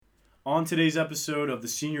On today's episode of the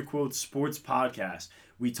Senior Quote Sports Podcast,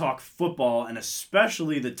 we talk football and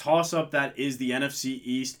especially the toss-up that is the NFC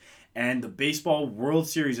East and the Baseball World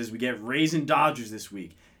Series as we get Rays and Dodgers this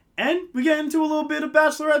week. And we get into a little bit of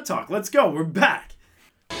Bachelorette talk. Let's go. We're back.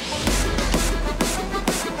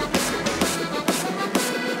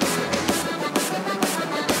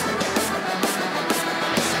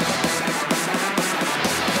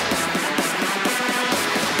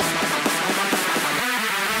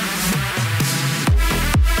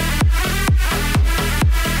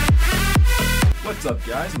 What's up,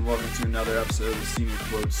 guys, and welcome to another episode of the Senior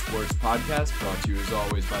Quote Sports Podcast, brought to you as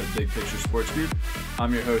always by the Big Picture Sports Group.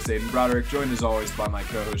 I'm your host, Aiden Broderick, joined as always by my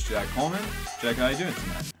co-host, Jack Coleman. Jack, how you doing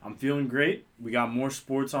tonight? I'm feeling great. We got more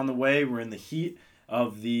sports on the way. We're in the heat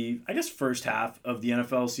of the, first half of the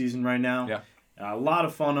NFL season right now. Yeah. A lot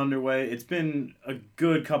of fun underway. It's been a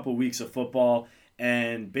good couple weeks of football,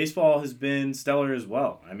 and baseball has been stellar as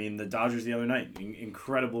well. I mean, the Dodgers the other night,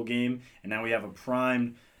 incredible game, and now we have a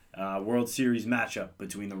primed World Series matchup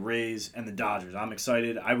between the Rays and the Dodgers. I'm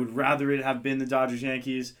excited. I would rather it have been the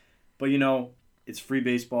Dodgers-Yankees, but it's free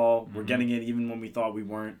baseball. We're getting it even when we thought we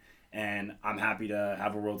weren't, and I'm happy to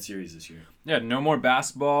have a World Series this year. Yeah, no more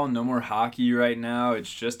basketball, no more hockey right now.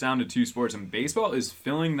 It's just down to two sports, and baseball is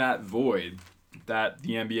filling that void that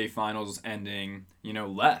the NBA Finals ending,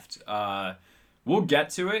 left. We'll get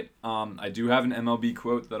to it. I do have an MLB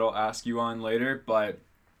quote that I'll ask you on later, but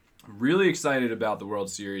really excited about the World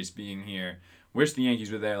Series being here. Wish the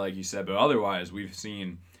Yankees were there, like you said, but otherwise, we've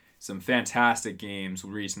seen some fantastic games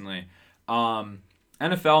recently.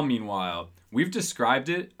 NFL, meanwhile, we've described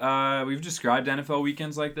it. We've described NFL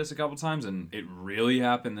weekends like this a couple times, and it really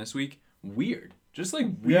happened this week. Weird, just like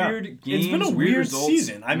weird games. It's been a weird weird results.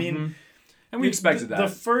 season. I mean, and we expected that. The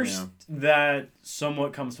first that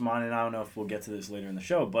somewhat comes to mind, and I don't know if we'll get to this later in the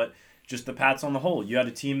show, but just the Pats on the whole. You had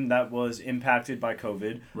a team that was impacted by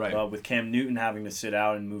COVID, right? With Cam Newton having to sit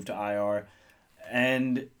out and move to IR,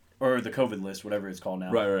 or the COVID list, whatever it's called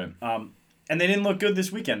now. Right. And they didn't look good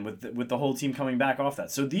this weekend with the whole team coming back off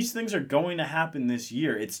that. So these things are going to happen this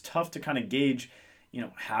year. It's tough to kind of gauge,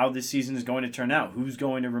 how this season is going to turn out. Who's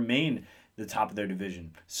going to remain the top of their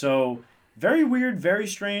division? So very weird, very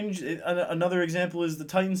strange. Another example is the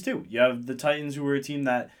Titans too. You have the Titans, who were a team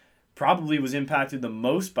that probably was impacted the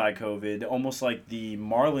most by COVID, almost like the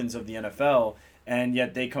Marlins of the NFL, and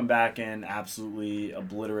yet they come back and absolutely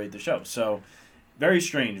obliterate the show. So very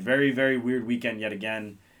strange, very, very weird weekend yet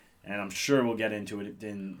again, and I'm sure we'll get into it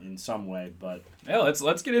in some way. But yeah,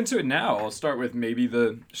 let's get into it now. I'll start with maybe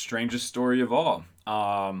the strangest story of all.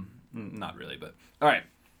 Not really, but all right.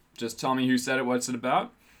 Just tell me who said it, what's it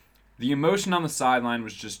about. The emotion on the sideline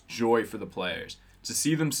was just joy for the players. To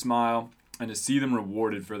see them smile and to see them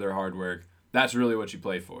rewarded for their hard work, that's really what you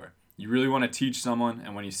play for. You really want to teach someone,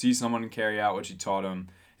 and when you see someone carry out what you taught them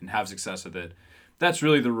and have success with it, that's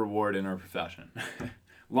really the reward in our profession.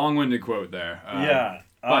 Long-winded quote there.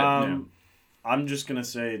 I'm just going to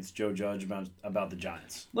say it's Joe Judge about the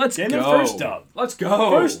Giants. Let's Getting go. Their first dub. Let's go.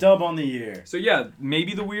 First dub on the year. So, yeah,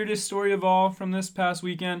 maybe the weirdest story of all from this past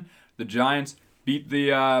weekend. The Giants beat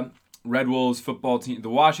the Red Wolves football team, the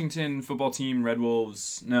Washington football team, Red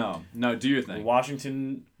Wolves. No, do your thing. The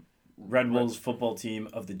Washington Red Wolves football team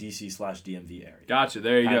of the DC/DMV area. Gotcha.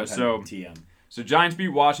 There you go. So TM. So Giants beat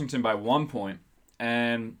Washington by 1 point,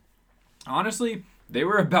 and honestly, they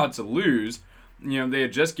were about to lose. They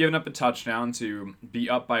had just given up a touchdown to be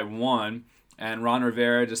up by 1, and Ron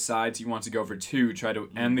Rivera decides he wants to go for 2, try to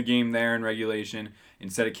end the game there in regulation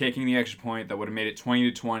instead of kicking the extra point that would have made it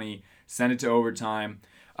 20-20, send it to overtime.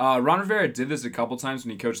 Ron Rivera did this a couple times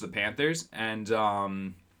when he coached the Panthers, and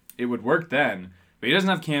it would work then. But he doesn't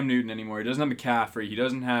have Cam Newton anymore. He doesn't have McCaffrey. He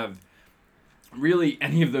doesn't have really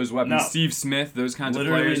any of those weapons. No. Steve Smith, those kinds of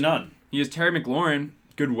Literally players. none. He has Terry McLaurin,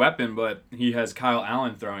 good weapon, but he has Kyle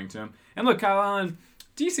Allen throwing to him. And look, Kyle Allen,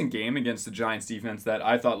 decent game against the Giants defense that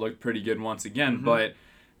I thought looked pretty good once again. But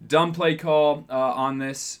dumb play call on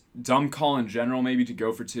this, dumb call in general maybe to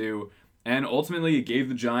go for 2. And ultimately, it gave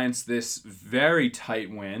the Giants this very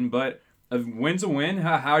tight win. But a win's a win.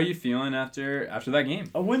 How are you feeling after that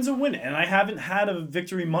game? A win's a win. And I haven't had a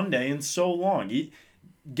Victory Monday in so long.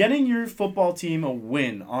 Getting your football team a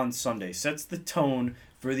win on Sunday sets the tone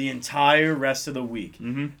for the entire rest of the week.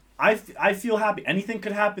 Mm-hmm. I feel happy. Anything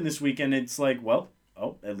could happen this weekend. It's like,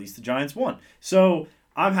 at least the Giants won. So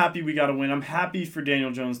I'm happy we got a win. I'm happy for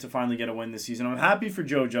Daniel Jones to finally get a win this season. I'm happy for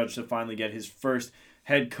Joe Judge to finally get his first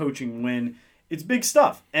head coaching win. It's big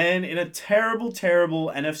stuff. And in a terrible,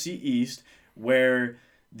 terrible NFC East where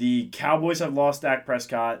the Cowboys have lost Dak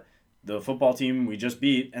Prescott, the football team we just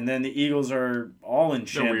beat, and then the Eagles are all in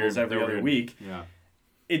shambles every other week. Yeah.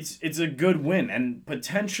 it's a good win and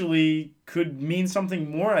potentially could mean something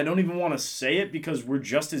more. I don't even want to say it because we're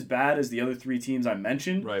just as bad as the other three teams I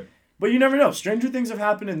mentioned. Right. But you never know. Stranger things have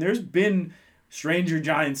happened, and there's been stranger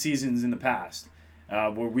Giant seasons in the past where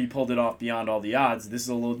we pulled it off beyond all the odds. This is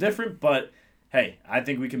a little different, but hey, I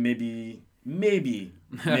think we can maybe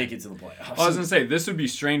make it to the playoffs. I was going to say, this would be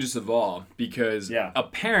strangest of all because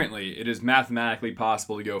apparently it is mathematically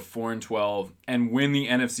possible to go 4-12 and win the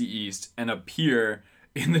NFC East and appear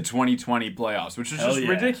in the 2020 playoffs, which is just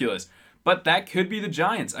ridiculous. But that could be the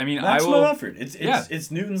Giants. I mean, maximum effort.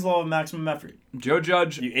 It's Newton's law of maximum effort. Joe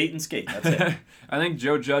Judge. You ate and skate. That's it. I think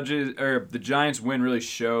the Giants win really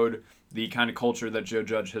showed the kind of culture that Joe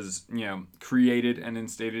Judge has, created and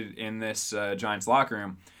instated in this Giants locker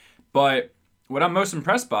room. But what I'm most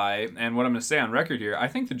impressed by, and what I'm going to say on record here, I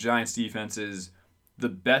think the Giants defense is the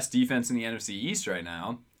best defense in the NFC East right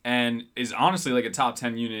now, and is honestly like a top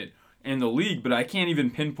 10 unit in the league, but I can't even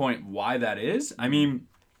pinpoint why that is. I mean,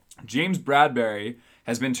 James Bradbury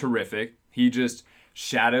has been terrific. He just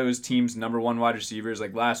shadows teams' number one wide receivers,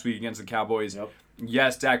 like last week against the Cowboys. Yep.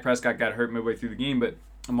 Yes, Dak Prescott got hurt midway through the game, but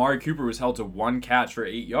Amari Cooper was held to one catch for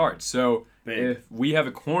 8 yards. So if we have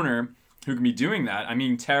a corner who can be doing that, I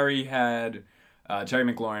mean, Terry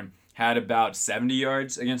McLaurin had about 70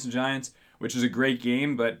 yards against the Giants, which is a great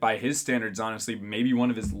game, but by his standards, honestly, maybe one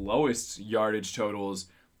of his lowest yardage totals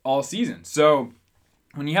all season. So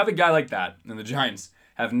when you have a guy like that, and the Giants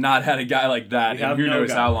have not had a guy like that in who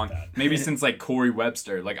knows how long, maybe since like Corey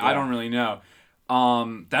Webster, I don't really know.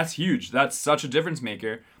 That's huge. That's such a difference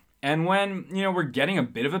maker. And when, we're getting a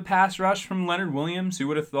bit of a pass rush from Leonard Williams, who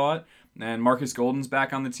would have thought, and Marcus Golden's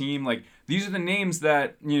back on the team, these are the names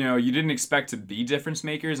that, you didn't expect to be difference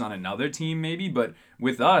makers on another team maybe, but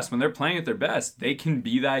with us, when they're playing at their best, they can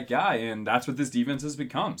be that guy, and that's what this defense has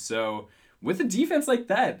become. So with a defense like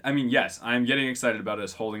that, I mean, yes, I'm getting excited about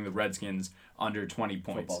us holding the Redskins under 20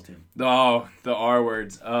 points. Football team. Oh, the R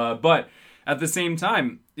words. But at the same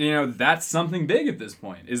time, that's something big at this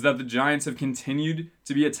point, is that the Giants have continued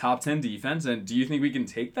to be a top 10 defense. And do you think we can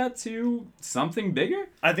take that to something bigger?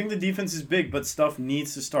 I think the defense is big, but stuff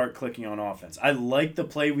needs to start clicking on offense. I like the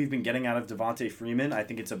play we've been getting out of Devontae Freeman. I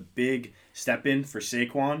think it's a big step in for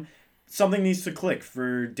Saquon. Something needs to click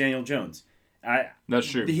for Daniel Jones. That's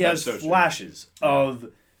true. He has flashes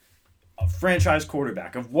of a franchise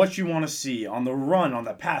quarterback, of what you want to see on the run, on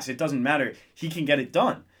the pass. It doesn't matter. He can get it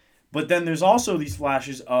done. But then there's also these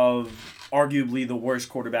flashes of arguably the worst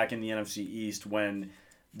quarterback in the NFC East when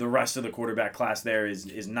the rest of the quarterback class there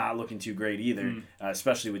is not looking too great either,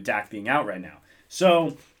 especially with Dak being out right now.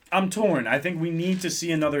 So I'm torn. I think we need to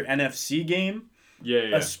see another NFC game,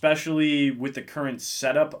 especially with the current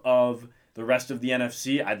setup of the rest of the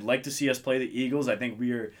NFC. I'd like to see us play the Eagles. I think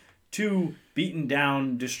we are two beaten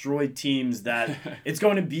down, destroyed teams that it's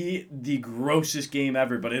going to be the grossest game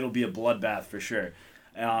ever, but it'll be a bloodbath for sure.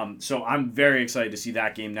 So I'm very excited to see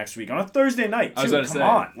that game next week on a Thursday night, too. Come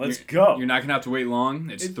on, let's go. You're not going to have to wait long.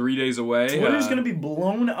 It's 3 days away. Twitter's going to be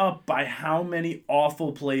blown up by how many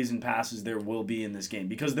awful plays and passes there will be in this game,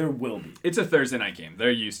 because there will be. It's a Thursday night game.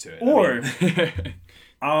 They're used to it. Or,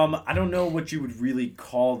 I don't know what you would really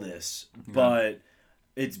call this, but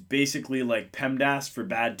it's basically like PEMDAS for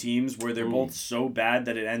bad teams, where they're both so bad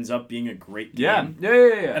that it ends up being a great game.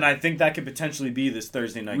 Yeah. And I think that could potentially be this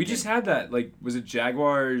Thursday night We game. just had that. Was it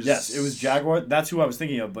Jaguars? Yes, it was Jaguars. That's who I was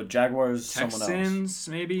thinking of, but Jaguars, someone else. Texans,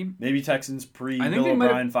 maybe? Maybe Texans Bill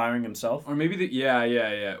O'Brien firing himself. Or maybe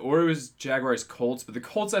yeah. Or it was Jaguars Colts, but the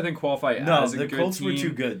Colts I think qualify as a good team. No, the Colts were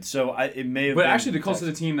too good, so it may have But been actually the Colts are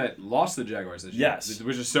the team that lost the Jaguars this year. Yes.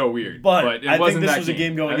 Which is so weird. But it I wasn't think this that was a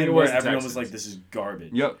game going in where everyone was like, this is garbage.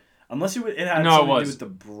 Yep. Unless it had something to do with the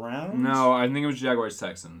Browns? No, I think it was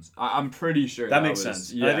Jaguars-Texans. I'm pretty sure that makes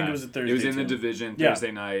sense. Yeah. I think it was a Thursday. It was in the division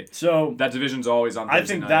Thursday night. So that division's always on Thursday night. I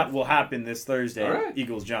think that will happen this Thursday, right.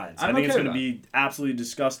 Eagles-Giants. I think it's going to be absolutely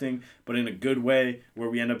disgusting, but in a good way, where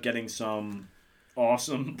we end up getting some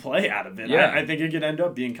awesome play out of it. Yeah. I think it could end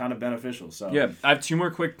up being kind of beneficial. So yeah, I have two more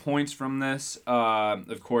quick points from this.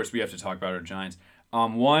 Of course, we have to talk about our Giants.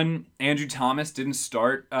 One, Andrew Thomas didn't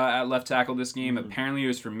start at left tackle this game. Mm-hmm. Apparently, it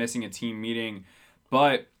was for missing a team meeting.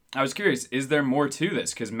 But I was curious, is there more to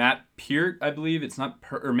this? Because Matt Peart, I believe, it's not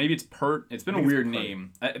Pert, or maybe it's Pert. It's been a weird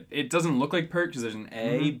name. It doesn't look like Pert because there's an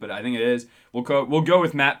A, but I think it is. We'll go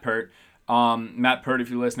with Matt Peart. Matt Peart, if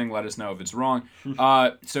you're listening, let us know if it's wrong.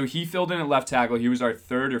 So he filled in at left tackle. He was our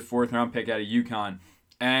 3rd or 4th round pick out of UConn.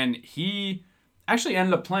 And he actually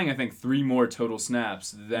ended up playing, I think, 3 more total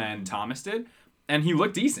snaps than Thomas did. And he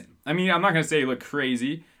looked decent. I mean, I'm not going to say he looked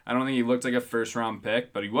crazy. I don't think he looked like a first-round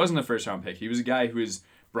pick, but he wasn't a first-round pick. He was a guy who was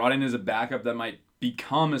brought in as a backup that might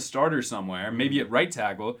become a starter somewhere, maybe at right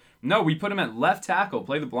tackle. No, we put him at left tackle,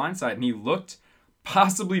 play the blind side, and he looked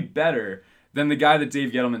possibly better than the guy that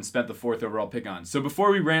Dave Gettleman spent the 4th overall pick on. So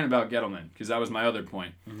before we rant about Gettleman, because that was my other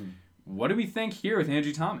point, what do we think here with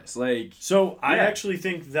Andrew Thomas? I actually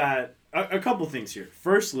think that a couple things here.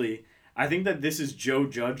 Firstly, I think that this is Joe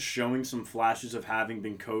Judge showing some flashes of having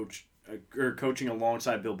been coaching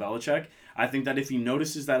alongside Bill Belichick. I think that if he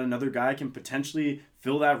notices that another guy can potentially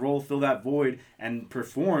fill that role, fill that void, and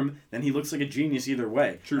perform, then he looks like a genius either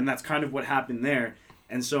way. True. And that's kind of what happened there.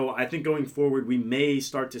 And so I think going forward, we may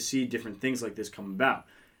start to see different things like this come about.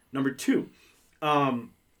 Number 2,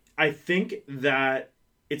 I think that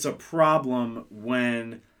it's a problem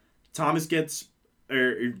when Thomas gets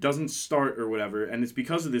or doesn't start or whatever, and it's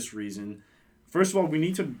because of this reason. First of all, we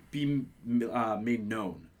need to be made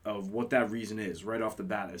known of what that reason is right off the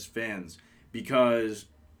bat as fans, because,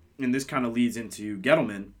 and this kind of leads into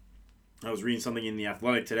Gettleman. I was reading something in The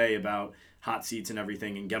Athletic today about hot seats and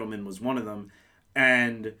everything, and Gettleman was one of them.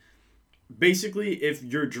 And basically, if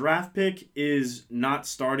your draft pick is not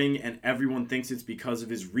starting and everyone thinks it's because of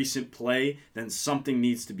his recent play, then something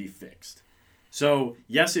needs to be fixed. So,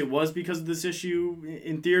 yes, it was because of this issue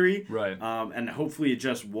in theory. Right. And hopefully it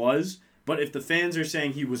just was. But if the fans are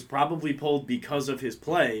saying he was probably pulled because of his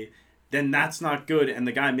play, then that's not good, and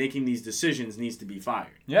the guy making these decisions needs to be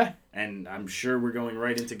fired. Yeah. And I'm sure we're going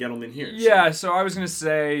right into Gettleman here. Yeah, so I was going to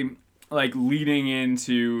say, leading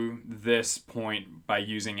into this point by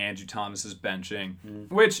using Andrew Thomas's benching,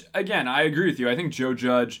 which, again, I agree with you. I think Joe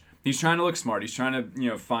Judge, he's trying to look smart. He's trying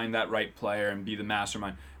to, find that right player and be the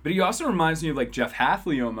mastermind. But he also reminds me of, Jeff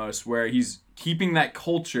Hafley almost, where he's keeping that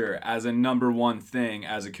culture as a number one thing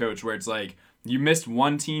as a coach, where it's you missed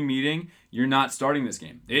one team meeting, you're not starting this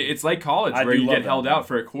game. It's like college, where you get held out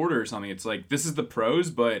for a quarter or something. It's this is the pros,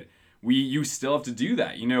 but you still have to do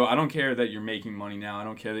that. I don't care that you're making money now. I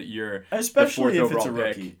don't care that you're especially the 4th if it's a overall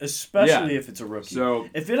rookie. pick. Especially if it's a rookie. So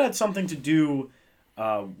if it had something to do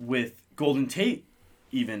with Golden Tate,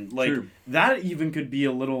 even True. that even could be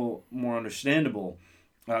a little more understandable,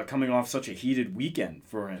 coming off such a heated weekend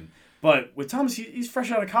for him. But with Thomas, he's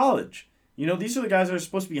fresh out of college. These are the guys that are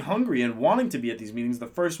supposed to be hungry and wanting to be at these meetings. The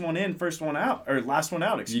first one in, first one out, or last one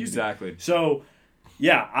out. Exactly. So,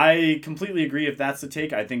 yeah, I completely agree. If that's the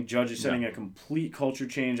take, I think Judge is setting a complete culture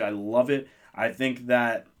change. I love it. I think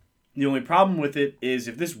that the only problem with it is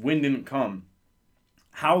if this win didn't come,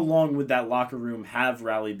 how long would that locker room have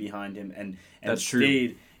rallied behind him and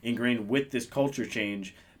stayed ingrained with this culture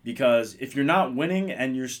change? Because if you're not winning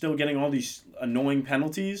and you're still getting all these annoying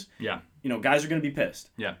penalties, guys are going to be pissed.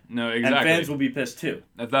 Yeah, no, exactly. And fans will be pissed too.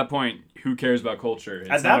 At that point, who cares about culture?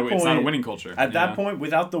 It's not a winning culture. At that point,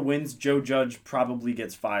 without the wins, Joe Judge probably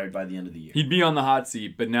gets fired by the end of the year. He'd be on the hot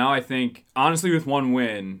seat, but now I think, honestly, with one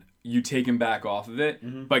win, you take him back off of it,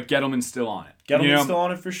 but Gettleman's still on it. Gettleman's still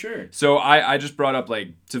on it for sure. So I just brought up,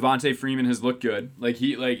 Devontae Freeman has looked good.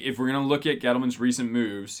 If we're going to look at Gettleman's recent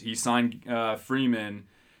moves, he signed Freeman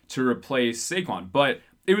to replace Saquon, but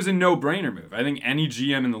it was a no-brainer move. I think any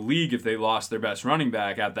GM in the league, if they lost their best running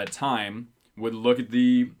back at that time, would look at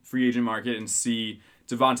the free agent market and see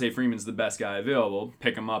Devontae Freeman's the best guy available,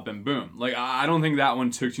 pick him up, and boom. I don't think that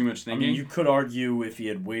one took too much thinking. I mean, you could argue if he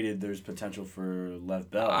had waited, there's potential for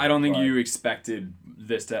Lev Bell. I don't think you expected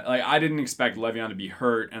this to... I didn't expect Le'Veon to be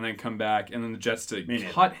hurt and then come back and then the Jets to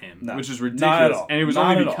cut him, which is ridiculous. Not at all. And it was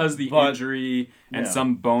only because of the injury and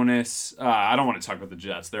some bonus. I don't want to talk about the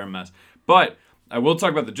Jets. They're a mess. But I will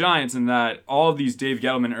talk about the Giants in that all of these Dave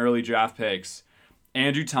Gettleman early draft picks,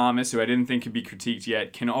 Andrew Thomas, who I didn't think could be critiqued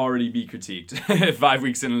yet, can already be critiqued 5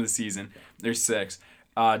 weeks into the season. There's 6.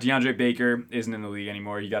 DeAndre Baker isn't in the league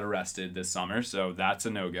anymore. He got arrested this summer, so that's a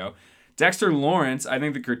no-go. Dexter Lawrence, I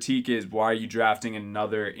think the critique is, why are you drafting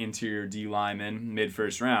another interior D lineman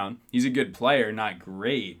mid-first round? He's a good player, not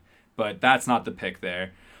great, but that's not the pick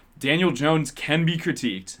there. Daniel Jones can be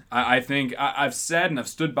critiqued. I think I've said and I've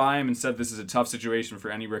stood by him and said this is a tough situation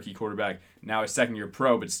for any rookie quarterback, now a second-year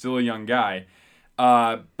pro, but still a young guy.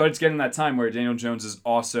 But it's getting that time where Daniel Jones is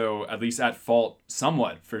also at least at fault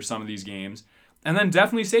somewhat for some of these games. And then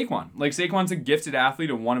definitely Saquon. Saquon's a gifted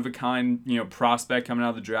athlete, a one-of-a-kind, prospect coming out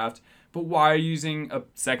of the draft. But why are you using a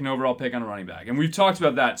second overall pick on a running back? And we've talked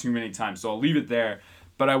about that too many times, so I'll leave it there.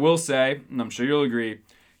 But I will say, and I'm sure you'll agree,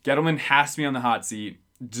 Gettleman has to be on the hot seat,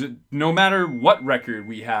 no matter what record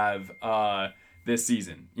we have this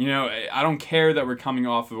season. I don't care that we're coming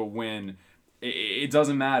off of a win. It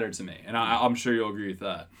doesn't matter to me, and I'm sure you'll agree with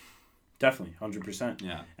that. Definitely, 100%.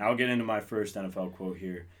 Yeah. I'll get into my first NFL quote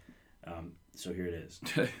here. So here it is.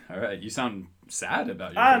 All right, you sound sad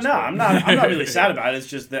about your No, first pick. I'm not really sad about it. It's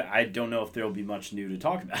just that I don't know if there will be much new to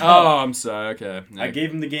talk about. Oh, I'm sorry. Okay. I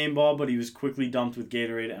gave him the game ball, but he was quickly dumped with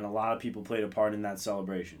Gatorade, and a lot of people played a part in that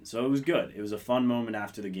celebration. So it was good. It was a fun moment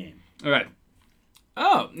after the game. All right.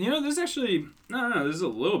 Oh, this actually... No, this is a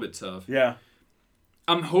little bit tough. Yeah.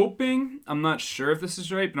 I'm hoping... I'm not sure if this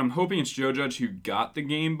is right, but I'm hoping it's Joe Judge who got the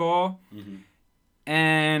game ball. Mm-hmm.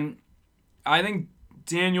 And I think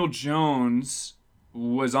Daniel Jones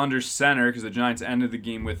was under center because the Giants ended the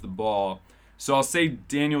game with the ball. So I'll say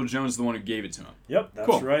Daniel Jones is the one who gave it to him. Yep, that's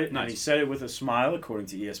cool. right. Nice. And he said it with a smile, according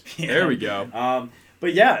to ESPN. There we go.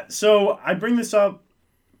 But yeah, so I bring this up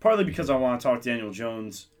partly because I want to talk Daniel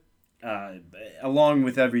Jones along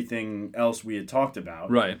with everything else we had talked about.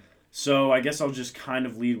 Right. So I guess I'll just kind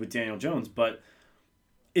of lead with Daniel Jones. But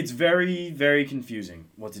it's very, very confusing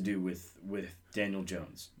what to do with Daniel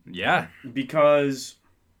Jones. Yeah. Because,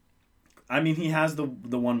 I mean, he has the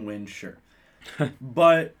one win, sure.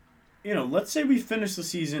 But, let's say we finish the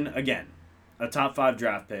season, again, a top 5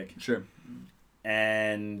 draft pick. Sure.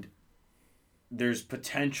 And there's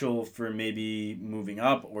potential for maybe moving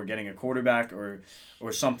up or getting a quarterback or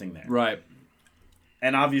something there. Right.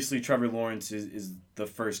 And obviously Trevor Lawrence is the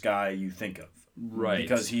first guy you think of. Right.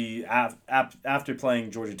 Because he, after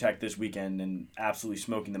playing Georgia Tech this weekend and absolutely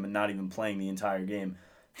smoking them and not even playing the entire game,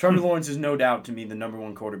 Trevor Lawrence is no doubt to me the number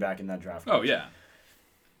 1 quarterback in that draft. Oh, yeah.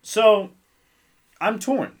 So, I'm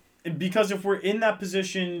torn. Because if we're in that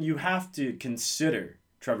position, you have to consider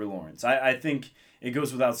Trevor Lawrence. I think it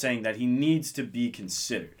goes without saying that he needs to be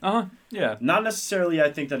considered. Uh-huh. Yeah. Not necessarily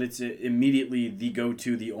I think that it's immediately the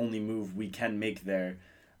go-to, the only move we can make there.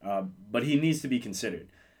 But he needs to be considered.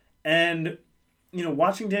 And,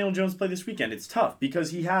 watching Daniel Jones play this weekend, it's tough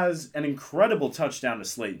because he has an incredible touchdown to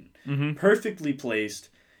Slayton. Mm-hmm. Perfectly placed.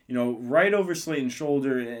 Right over Slayton's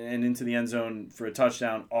shoulder and into the end zone for a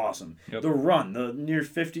touchdown. Awesome. Yep. The run, the near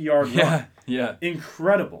 50-yard run. Yeah.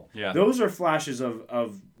 Incredible. Yeah. Those are flashes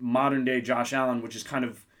of modern-day Josh Allen, which is kind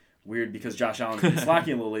of weird because Josh Allen's been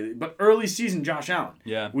slacking a little lately. But early season Josh Allen.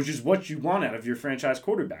 Yeah. Which is what you want out of your franchise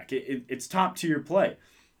quarterback. It's top-tier play.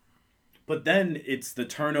 But then it's the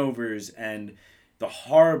turnovers and the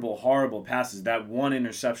horrible, horrible passes. That one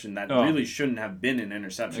interception that really shouldn't have been an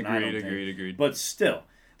interception. Agreed. But still.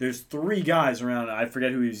 There's 3 guys around. I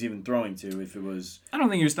forget who he was even throwing to. If it was, I don't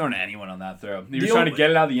think he was throwing to anyone on that throw. He was trying to get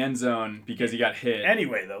it out of the end zone because he got hit.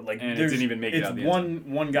 Anyway, though, and it didn't even make it out of the end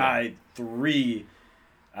zone. One guy, 3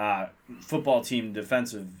 football team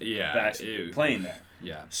defensive backs playing there.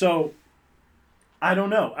 Yeah. So, I don't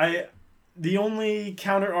know. The only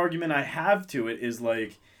counter argument I have to it is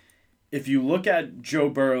if you look at Joe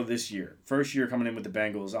Burrow this year, first year coming in with the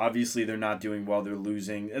Bengals, obviously they're not doing well. They're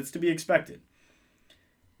losing. It's to be expected.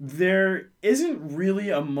 There isn't really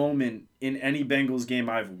a moment in any Bengals game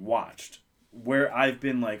I've watched where I've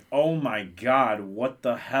been like, oh my God, what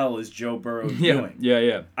the hell is Joe Burrow doing?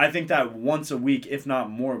 Yeah. I think that once a week, if not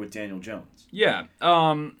more, with Daniel Jones. Yeah.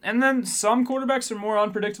 And then some quarterbacks are more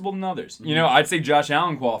unpredictable than others. Mm-hmm. I'd say Josh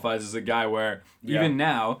Allen qualifies as a guy where even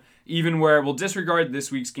now, even where we'll disregard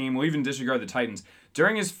this week's game, we'll even disregard the Titans.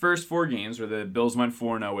 During his first 4 games where the Bills went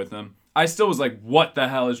 4-0 with him, I still was like, what the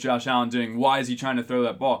hell is Josh Allen doing? Why is he trying to throw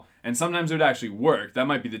that ball? And sometimes it would actually work. That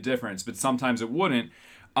might be the difference, but sometimes it wouldn't.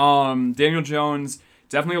 Daniel Jones,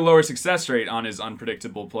 definitely a lower success rate on his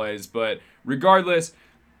unpredictable plays. But regardless,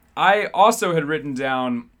 I also had written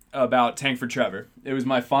down about Tank for Trevor. It was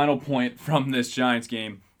my final point from this Giants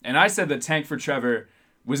game. And I said that Tank for Trevor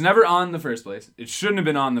was never on in the first place. It shouldn't have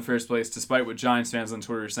been on in the first place, despite what Giants fans on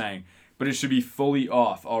Twitter are saying. But it should be fully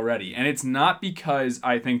off already. And it's not because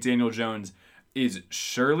I think Daniel Jones is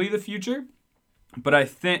surely the future, but I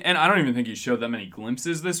think, and I don't even think he showed that many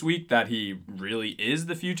glimpses this week that he really is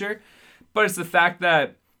the future, but it's the fact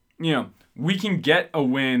that, we can get a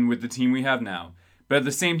win with the team we have now. But at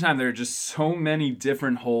the same time, there are just so many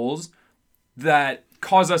different holes that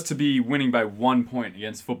cause us to be winning by 1 point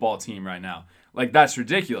against a football team right now. That's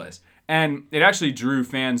ridiculous. And it actually drew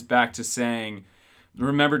fans back to saying,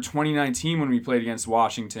 remember 2019 when we played against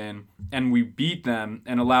Washington and we beat them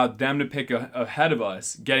and allowed them to pick ahead of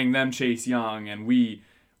us, getting them Chase Young, and we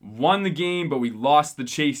won the game, but we lost the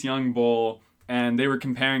Chase Young Bowl, and they were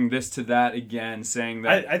comparing this to that again, saying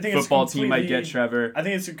that I think football team might get Trevor. I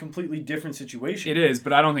think it's a completely different situation. It is,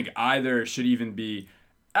 but I don't think either should even be.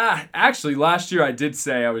 Actually, last year I did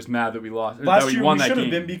say I was mad that we lost. Last year won we that should have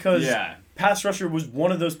game. been because pass rusher was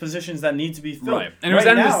one of those positions that need to be filled. Right. And it was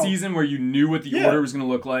the end of the season where you knew what the order was going to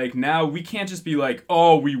look like. Now we can't just be like,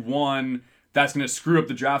 oh, we won. That's going to screw up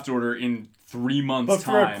the draft order in 3 months' time.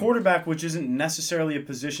 But for a quarterback, which isn't necessarily a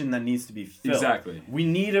position that needs to be filled, exactly, we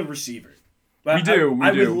need a receiver. But We do.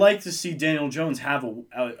 I would like to see Daniel Jones have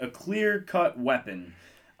a clear-cut weapon.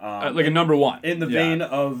 Like a number one. In the vein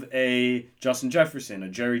of a Justin Jefferson, a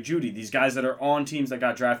Jerry Jeudy, these guys that are on teams that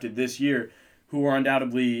got drafted this year who are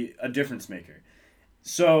undoubtedly a difference maker.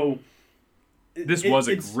 So... This was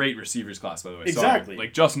a great receivers class, by the way. Exactly.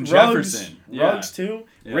 Like Justin Jefferson. Ruggs too.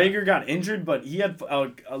 Yeah. Rager got injured, but he had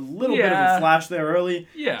a little bit of a flash there early.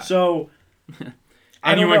 Yeah. So,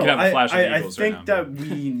 Anyone can have a flash of Eagles I think right now. that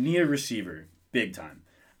we need a receiver, big time.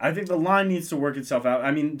 I think the line needs to work itself out.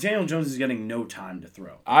 I mean, Daniel Jones is getting no time to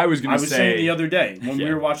throw. I was saying the other day when we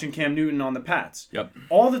were watching Cam Newton on the Pats. Yep.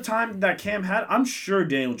 All the time that Cam had, I'm sure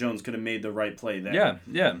Daniel Jones could have made the right play there.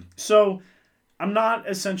 Yeah. So... I'm not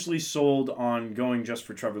essentially sold on going just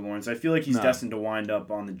for Trevor Lawrence. I feel like he's destined to wind up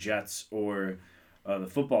on the Jets or the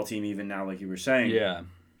football team even now, like you were saying. Yeah.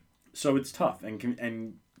 So it's tough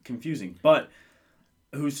and confusing. But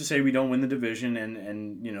who's to say we don't win the division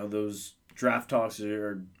and you know, those draft talks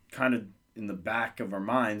are kind of in the back of our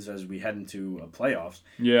minds as we head into playoffs.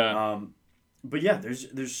 Yeah. But yeah,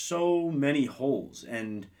 there's so many holes,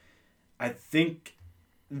 and I think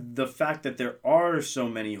the fact that there are so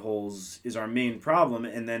many holes is our main problem,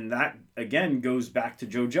 and then that again goes back to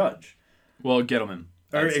Joe Judge. Well, Gettleman.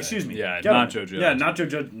 Or excuse me. Yeah, Gettleman. not Joe Judge. Yeah, not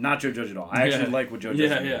Joe Judge at all. I actually like what Joe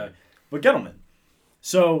Judge did. Yeah. But Gettleman.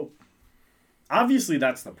 So obviously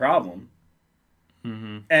that's the problem.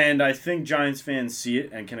 Mm-hmm. And I think Giants fans see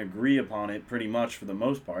it and can agree upon it pretty much for the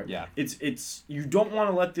most part. Yeah. It's you don't want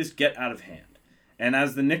to let this get out of hand. And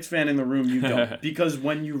as the Knicks fan in the room, you don't. Because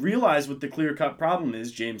when you realize what the clear-cut problem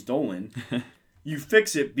is, James Dolan, you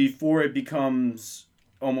fix it before it becomes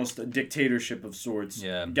almost a dictatorship of sorts.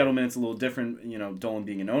 Yeah. Gettleman, it's a little different, you know, Dolan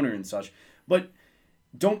being an owner and such. But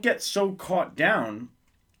don't get so caught down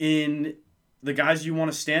in the guys you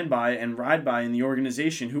want to stand by and ride by in the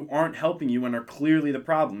organization who aren't helping you and are clearly the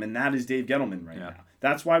problem. And that is Dave Gettleman right now.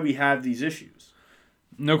 That's why we have these issues.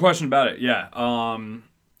 No question about it, yeah.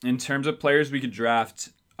 In terms of players we could draft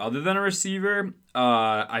other than a receiver,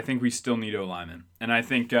 I think we still need O-lineman. And I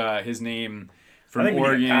think his name from Oregon...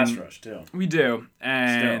 we need a pass rush, too. We do.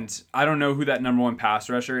 And I don't know who that number one pass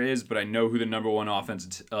rusher is, but I know who the number one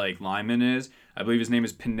offensive lineman is. I believe his name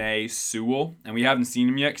is Penei Sewell. And we haven't seen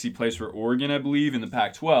him yet because he plays for Oregon, I believe, in the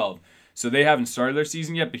Pac-12. So they haven't started their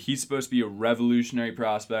season yet, but he's supposed to be a revolutionary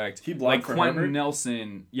prospect. He blocked for Quentin Herbert?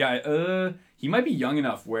 Nelson. Yeah, he might be young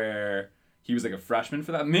enough where... He was like a freshman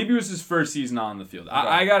for that. Maybe it was his first season on the field.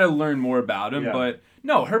 I got to learn more about him. Yeah. But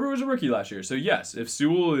no, Herbert was a rookie last year. So yes, if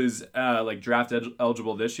Sewell is draft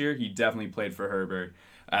eligible this year, he definitely played for Herbert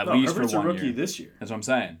at least Herbert's for 1 year. Herbert's a rookie this year. That's what I'm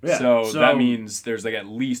saying. Yeah. So that means there's like at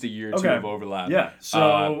least a year or two of overlap. Yeah.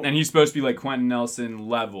 So and he's supposed to be like Quentin Nelson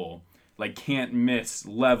level. Like can't miss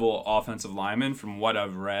level offensive lineman from what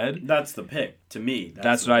I've read. That's the pick to me.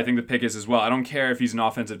 That's what I think the pick is as well. I don't care if he's an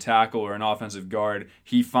offensive tackle or an offensive guard.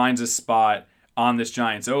 He finds a spot on this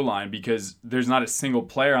Giants O-line because there's not a single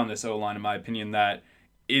player on this O-line, in my opinion, that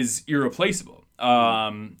is irreplaceable.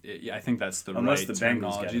 I think that's the Unless right the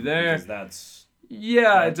terminology Bengals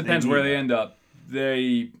there. It depends where they end up.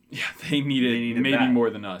 They need it maybe bad.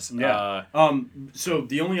 More than us. Yeah. So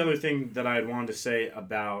the only other thing that I had wanted to say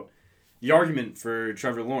about the argument for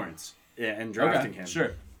Trevor Lawrence and drafting him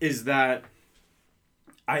is that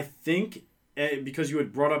I think, because you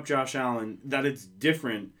had brought up Josh Allen, that it's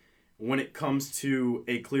different when it comes to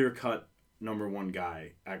a clear-cut number one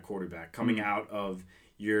guy at quarterback coming out of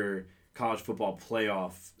your college football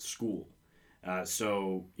playoff school.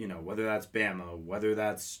 So, you know, whether that's Bama, whether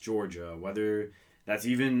that's Georgia, whether that's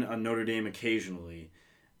even a Notre Dame occasionally.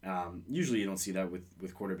 Usually you don't see that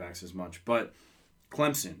with quarterbacks as much. But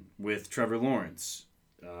Clemson with Trevor Lawrence,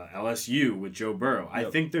 LSU with Joe Burrow. Yep. I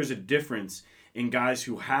think there's a difference in guys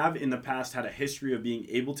who have in the past had a history of being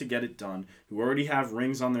able to get it done, who already have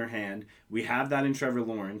rings on their hand. We have that in Trevor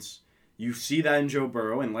Lawrence. You see that in Joe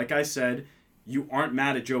Burrow. And like I said, you aren't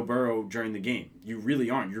mad at Joe Burrow during the game. You really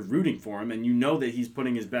aren't. You're rooting for him, and you know that he's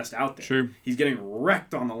putting his best out there. True. He's getting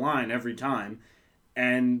wrecked on the line every time,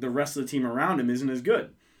 and the rest of the team around him isn't as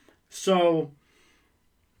good. So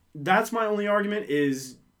that's my only argument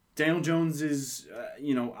is Daniel Jones is,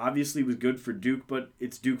 obviously was good for Duke, but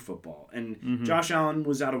it's Duke football. And Josh Allen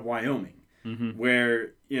was out of Wyoming,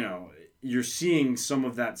 where, you're seeing some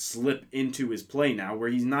of that slip into his play now, where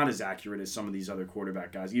he's not as accurate as some of these other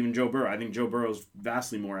quarterback guys. Even Joe Burrow. I think Joe Burrow's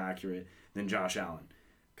vastly more accurate than Josh Allen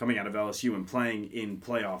coming out of LSU and playing in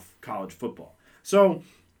playoff college football. So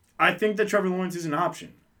I think that Trevor Lawrence is an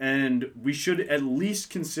option, and we should at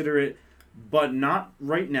least consider it, but not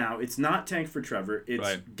right now. It's not tank for Trevor.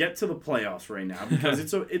 It's get to the playoffs right now because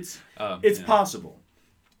it's possible.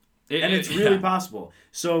 And it's really possible.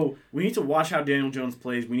 So we need to watch how Daniel Jones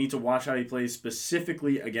plays. We need to watch how he plays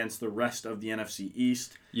specifically against the rest of the NFC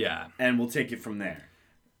East. Yeah. And we'll take it from there.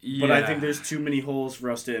 Yeah. But I think there's too many holes for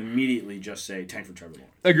us to immediately just say tank for Trevor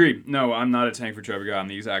Lawrence. Agreed. No, I'm not a tank for Trevor guy. I'm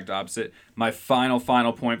the exact opposite. My final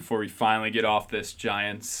point before we finally get off this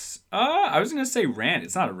Giants. I was going to say rant.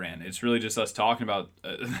 It's not a rant. It's really just us talking about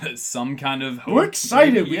some kind of hope. We're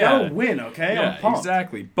excited. We Yeah. gotta win, okay? Yeah, I'm pumped.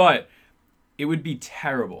 exactly. But it would be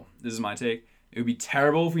terrible. This is my take. It would be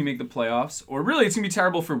terrible if we make the playoffs. Or really, it's going to be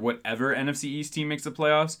terrible for whatever NFC East team makes the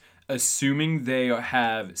playoffs, assuming they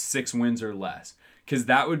have 6 wins or less. Because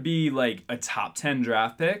that would be like a top 10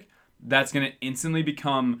 draft pick that's going to instantly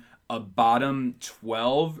become a bottom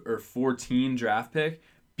 12 or 14 draft pick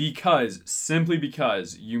simply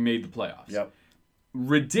because you made the playoffs. Yep.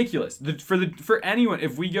 Ridiculous. For anyone,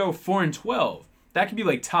 if we go 4-12, that could be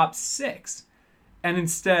like top 6. And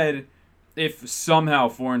instead, if somehow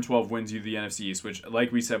 4-12 wins you the NFC East, which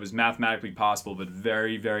like we said was mathematically possible but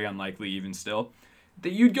very, very unlikely even still,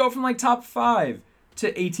 that you'd go from like top 5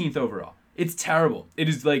 to 18th overall. It's terrible. It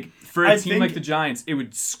is like, for a team like the Giants, it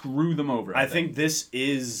would screw them over. I think this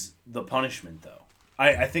is the punishment, though.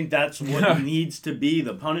 I think that's what needs to be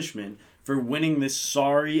the punishment for winning this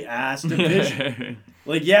sorry-ass division.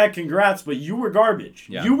 Like, yeah, congrats, but you were garbage.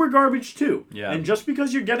 Yeah. You were garbage, too. Yeah. And just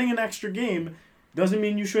because you're getting an extra game doesn't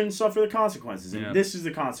mean you shouldn't suffer the consequences. And this is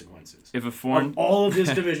the consequences of all of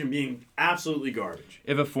this division being absolutely garbage.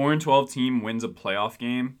 If a 4-12 team wins a playoff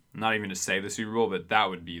game, not even to say the Super Bowl, but that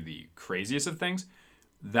would be the craziest of things.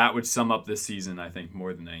 That would sum up this season, I think,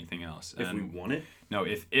 more than anything else. If we won it? No,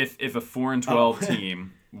 if a 4-12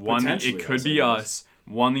 team won, it could be us,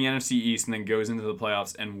 won the NFC East, and then goes into the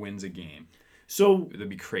playoffs and wins a game. So that'd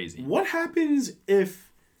be crazy. What happens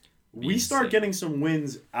if we start getting some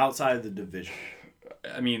wins outside of the division?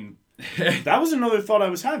 I mean, that was another thought I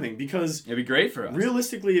was having because it'd be great for us.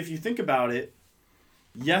 Realistically, if you think about it,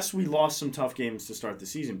 yes, we lost some tough games to start the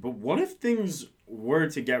season, but what if things were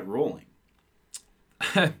to get rolling?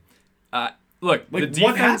 Look, like, the defense,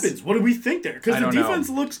 what happens? What do we think there? Because the defense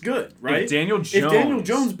looks good, right? If Daniel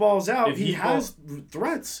Jones balls out, he has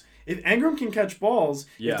threats. If Engram can catch balls,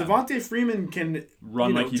 if Devontae Freeman can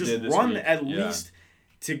run like he did this week. at least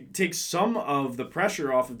to take some of the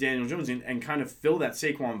pressure off of Daniel Jones and kind of fill that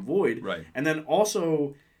Saquon void. Right. And then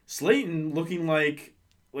also Slayton looking like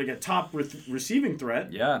a top receiving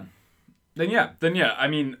threat. Yeah. Then yeah. I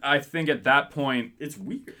mean, I think at that point, it's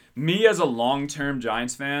weird. Me as a long-term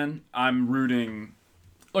Giants fan, I'm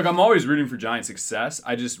always rooting for Giants success.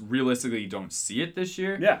 I just realistically don't see it this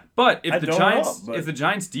year. Yeah. But if the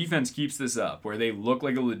Giants defense keeps this up, where they look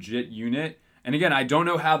like a legit unit, and again, I don't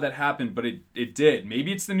know how that happened, but it did.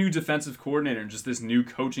 Maybe it's the new defensive coordinator and just this new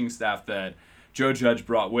coaching staff that Joe Judge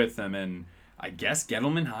brought with him, and I guess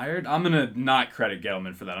Gettleman hired? I'm going to not credit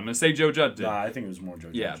Gettleman for that. I'm going to say Joe Judge did. I think it was more Joe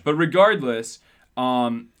Judge. Yeah, but regardless,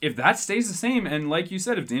 if that stays the same, and like you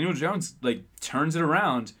said, if Daniel Jones turns it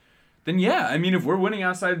around, then yeah, I mean, if we're winning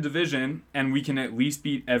outside the division and we can at least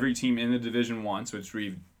beat every team in the division once, which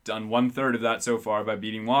we've done 1/3 of that so far by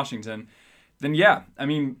beating Washington, then yeah, I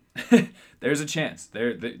mean, there's a chance.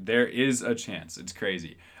 There is a chance. It's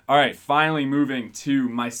crazy. All right, finally moving to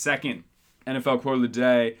my second NFL quote of the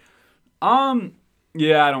day.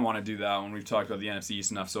 Yeah, I don't want to do that one. We've talked about the NFC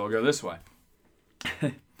East enough, so I'll go this way.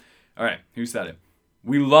 All right, who said it?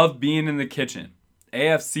 We love being in the kitchen.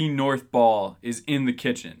 AFC North ball is in the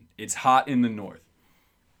kitchen. It's hot in the North.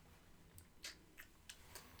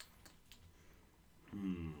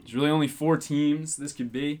 There's really only 4 teams this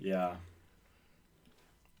could be. Yeah.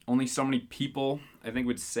 Only so many people, I think,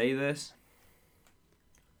 would say this.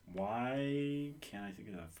 Why can't I think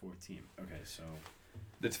of that 4th team? Okay, so...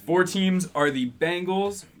 The 4 teams are the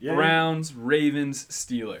Bengals, Browns, Ravens,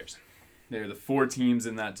 Steelers. They're the 4 teams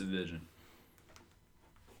in that division.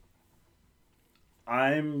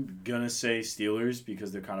 I'm going to say Steelers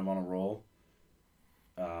because they're kind of on a roll.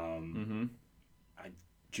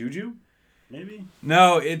 Juju, maybe?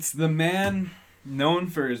 No, it's the man known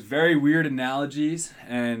for his very weird analogies,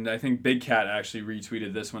 and I think Big Cat actually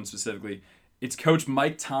retweeted this one specifically. It's Coach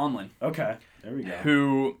Mike Tomlin. Okay, there we go.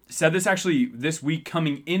 Who said this actually this week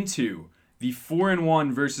coming into the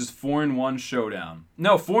 4-1 versus 4-1 showdown.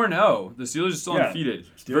 No, 4-0. The Steelers are still undefeated.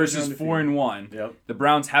 Versus 4-1. Yep. The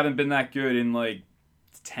Browns haven't been that good in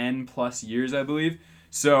 10 plus years, I believe.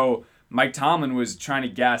 So Mike Tomlin was trying to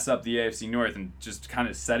gas up the AFC North and just kind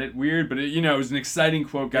of said it weird, but it was an exciting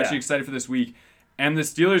quote. Got you excited for this week. And the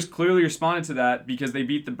Steelers clearly responded to that because they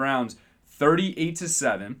beat the Browns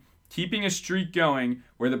 38-7. Keeping a streak going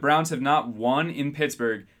where the Browns have not won in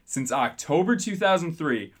Pittsburgh since October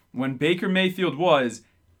 2003, when Baker Mayfield was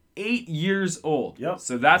 8 years old. Yep.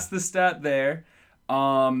 So that's the stat there.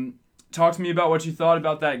 Talk to me about what you thought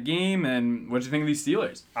about that game and what you think of these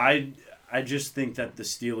Steelers. I just think that the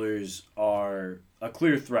Steelers are a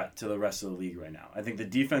clear threat to the rest of the league right now. I think the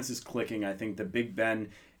defense is clicking. I think that Big Ben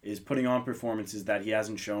is putting on performances that he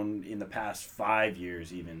hasn't shown in the past 5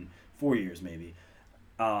 years, even 4 years maybe.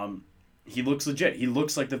 He looks legit. He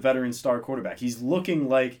looks like the veteran star quarterback. He's looking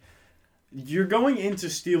like you're going into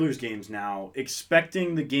Steelers games now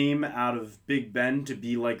expecting the game out of Big Ben to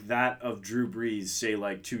be like that of Drew Brees, say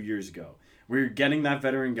like 2 years ago. Where you're getting that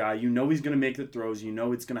veteran guy, you know he's going to make the throws, you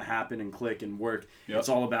know it's going to happen and click and work. Yep. It's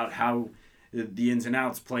all about how the ins and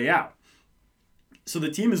outs play out. So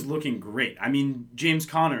the team is looking great. I mean, James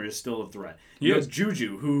Conner is still a threat. You have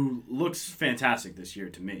Juju, who looks fantastic this year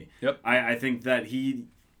to me. Yep. I think that he's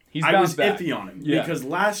I was back. iffy on him because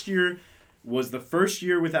last year was the first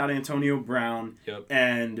year without Antonio Brown,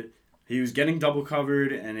 and he was getting double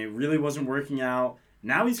covered, and it really wasn't working out.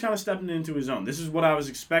 Now he's kind of stepping into his own. This is what I was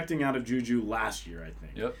expecting out of Juju last year, I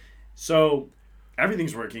think. Yep. So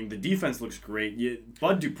everything's working. The defense looks great.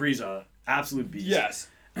 Bud Dupree's a absolute beast. Yes.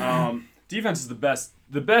 Defense is the best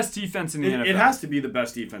defense in the NFL. It has to be the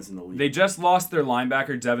best defense in the league. They just lost their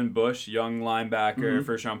linebacker, Devin Bush, young linebacker,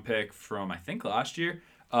 first-round pick from, I think, last year,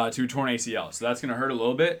 to a torn ACL. So that's going to hurt a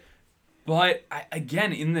little bit. But,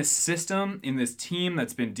 again, in this system, in this team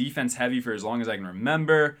that's been defense-heavy for as long as I can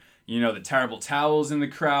remember, you know, the terrible towels in the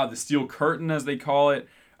crowd, the steel curtain, as they call it,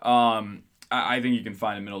 I think you can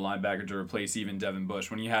find a middle linebacker to replace even Devin Bush.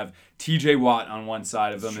 When you have TJ Watt on one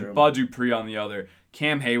side of them and Bud Dupree on the other,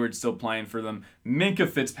 Cam Hayward still playing for them, Minkah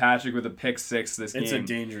Fitzpatrick with a pick six this game. It's a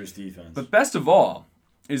dangerous defense. But best of all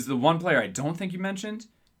is the one player I don't think you mentioned,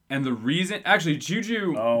 and the reason... Actually,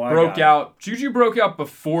 Juju broke out. Juju broke out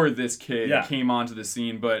before this kid came onto the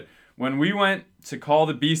scene, but when we went to call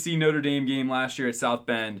the BC Notre Dame game last year at South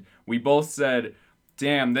Bend, we both said,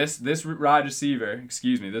 damn, this wide receiver,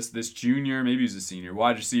 this junior, maybe he's a senior,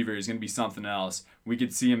 wide receiver is going to be something else. We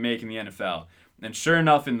could see him make in the NFL. And sure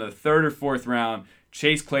enough, in the third or fourth round,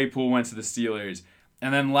 Chase Claypool went to the Steelers.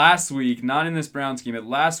 And then last week, not in this Browns game, but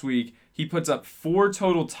last week, he puts up 4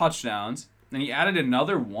 total touchdowns. And he added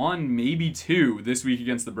another 1, maybe 2 this week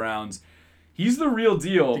against the Browns. He's the real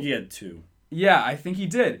deal. I think he had 2. Yeah, I think he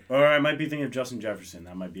did. Or I might be thinking of Justin Jefferson.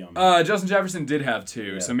 That might be on me. Justin Jefferson did have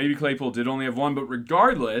 2, so maybe Claypool did only have 1. But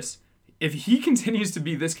regardless, if he continues to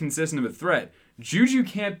be this consistent of a threat, Juju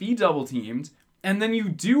can't be double-teamed. And then you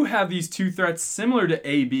do have these 2 threats similar to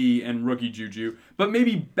AB and rookie Juju, but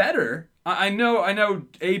maybe better. I know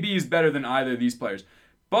AB is better than either of these players.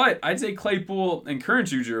 But I'd say Claypool and current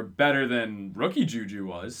Juju are better than rookie Juju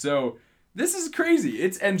was. So this is crazy.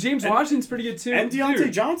 And James Washington's pretty good too. And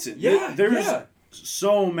Deontay Johnson. There's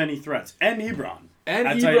so many threats. And Ebron. And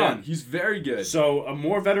Ebron. He's very good. So a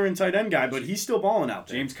more veteran tight end guy, but he's still balling out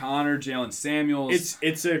there. James Conner, Jalen Samuels.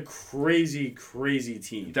 It's a crazy, crazy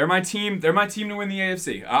team. They're my team. They're my team to win the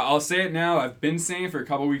AFC. I'll say it now. I've been saying it for a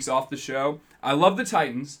couple weeks off the show. I love the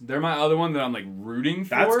Titans. They're my other one that I'm like rooting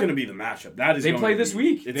for. That's going to be the matchup. They play this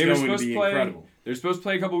week. It's going to be incredible. They were supposed to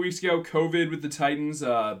play a couple weeks ago. COVID with the Titans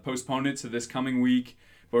postponed it to this coming week,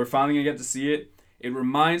 but we're finally going to get to see it. It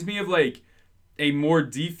reminds me of like a more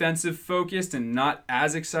defensive focused and not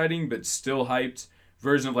as exciting but still hyped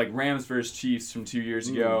version of like Rams versus Chiefs from 2 years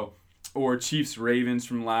ago or Chiefs Ravens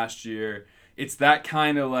from last year. It's that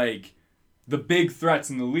kind of like the big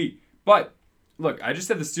threats in the league. But look, I just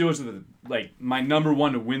said the Steelers are like my number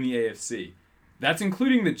 1 to win the AFC. That's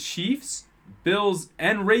including the Chiefs, Bills,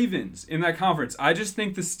 and Ravens in that conference. I just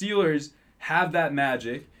think the Steelers have that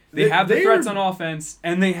magic. They have the threats on offense,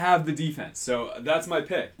 and they have the defense. So that's my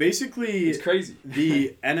pick. Basically, it's crazy.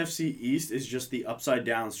 The NFC East is just the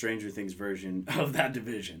upside-down Stranger Things version of that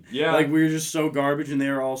division. Yeah. Like, we're just so garbage, and they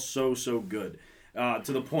are all so good.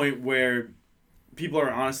 To the point where people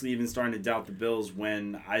are honestly even starting to doubt the Bills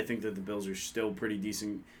when I think that the Bills are still pretty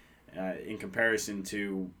decent in comparison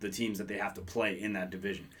to the teams that they have to play in that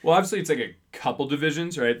division. Well, obviously, it's like a couple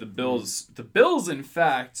divisions, right? The Bills, in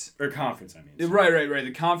fact... Or conference, I mean. Right.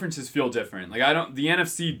 The conferences feel different. Like, the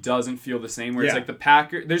NFC doesn't feel the same, where it's like the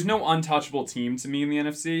Packers... There's no untouchable team to me in the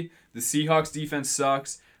NFC. The Seahawks defense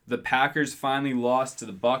sucks. The Packers finally lost to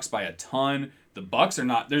the Bucs by a ton. The Bucs are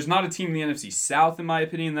not... There's not a team in the NFC South, in my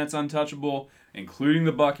opinion, that's untouchable, including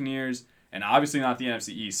the Buccaneers. And obviously not the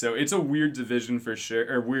NFC East. So it's a weird division for sure,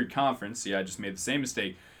 or weird conference. Yeah, I just made the same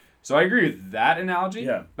mistake. So I agree with that analogy.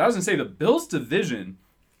 Yeah. But I was going to say the Bills division,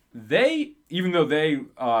 even though they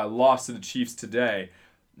lost to the Chiefs today,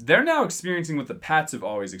 they're now experiencing what the Pats have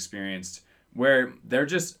always experienced, where they're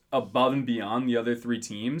just above and beyond the other 3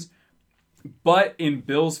 teams. But in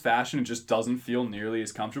Bills fashion, it just doesn't feel nearly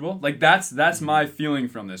as comfortable. Like, that's my feeling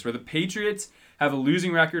from this, where the Patriots have a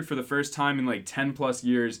losing record for the first time in like 10 plus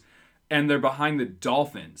years, and they're behind the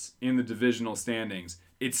Dolphins in the divisional standings.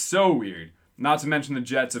 It's so weird. Not to mention the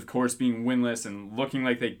Jets, of course, being winless and looking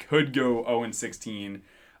like they could go 0-16.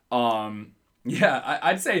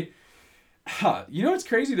 I'd say, you know what's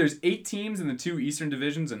crazy? There's 8 teams in the 2 Eastern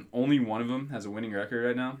divisions, and only one of them has a winning record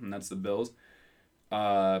right now, and that's the Bills.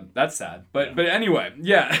 That's sad. But anyway,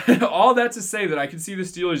 yeah, all that to say that I could see the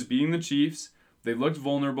Steelers beating the Chiefs. They looked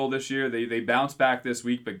vulnerable this year. They bounced back this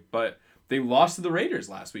week, but they lost to the Raiders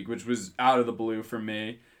last week, which was out of the blue for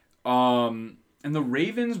me. And the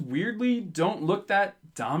Ravens weirdly don't look that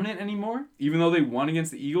dominant anymore. Even though they won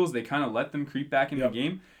against the Eagles, they kind of let them creep back into the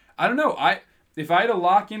game. I don't know. If I had to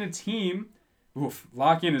lock in a team,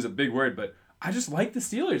 lock in is a big word, but I just like the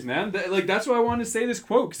Steelers, man. That's why I wanted to say this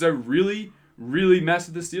quote, because I really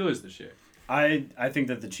messed with the Steelers this year. I think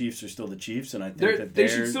that the Chiefs are still the Chiefs, and I think they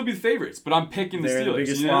should still be the favorites, but I'm picking the Steelers. They're the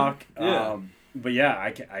biggest lock. Yeah. But yeah,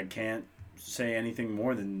 I can't say anything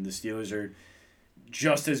more than the Steelers are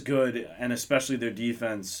just as good, and especially their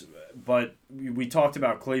defense. But we talked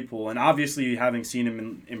about Claypool, and obviously having seen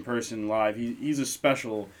him in person live, he's a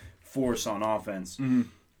special force on offense.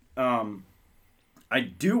 Mm-hmm. I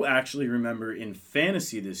do actually remember in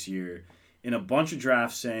fantasy this year, in a bunch of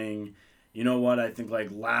drafts saying, you know what, I think like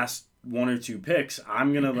last 1 or 2 picks,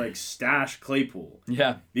 I'm going to like stash Claypool.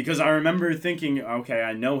 Yeah. Because I remember thinking, okay,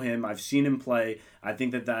 I know him. I've seen him play. I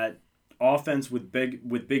think that offense with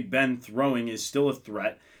Big Ben throwing is still a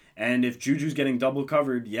threat. And if Juju's getting double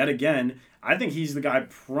covered yet again, I think he's the guy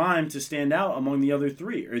primed to stand out among the other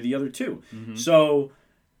 3 or the other 2. Mm-hmm. So,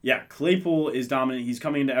 yeah, Claypool is dominant. He's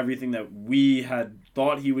coming into everything that we had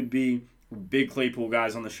thought he would be. Big Claypool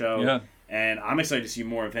guys on the show. Yeah. And I'm excited to see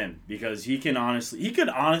more of him because he could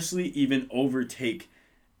honestly even overtake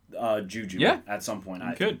Juju at some point.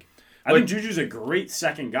 I think Juju's a great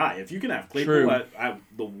second guy. If you can have Claypool at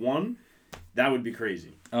the 1, that would be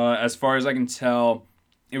crazy. As far as I can tell,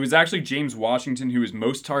 it was actually James Washington who was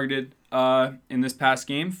most targeted in this past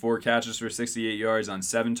game. 4 catches for 68 yards on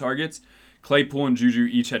 7 targets. Claypool and Juju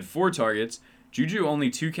each had 4 targets. Juju only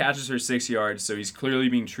 2 catches for 6 yards, so he's clearly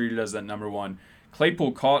being treated as that number 1.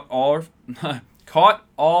 Claypool caught all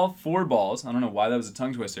 4 balls. I don't know why that was a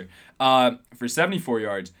tongue twister. For 74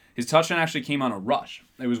 yards. His touchdown actually came on a rush.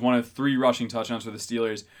 It was one of 3 rushing touchdowns for the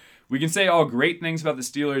Steelers. We can say all great things about the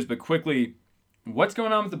Steelers, but quickly, what's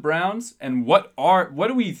going on with the Browns? And what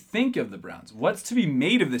do we think of the Browns? What's to be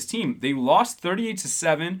made of this team? They lost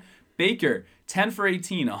 38-7. Baker, 10 for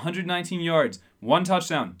 18, 119 yards, 1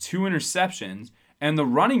 touchdown, 2 interceptions. And the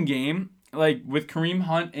running game, like with Kareem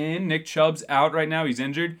Hunt in, Nick Chubb's out right now, he's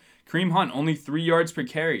injured. Kareem Hunt, only 3 yards per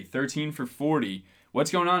carry, 13 for 40. What's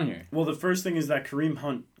going on here? Well, the first thing is that Kareem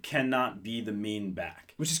Hunt cannot be the main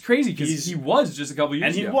back. Which is crazy because he was just a couple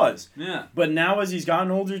years ago. And he was. Yeah. But now as he's gotten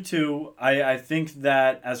older too, I think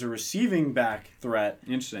that as a receiving back threat,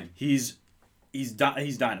 interesting. He's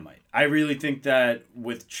dynamite. I really think that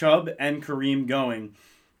with Chubb and Kareem going,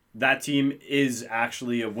 that team is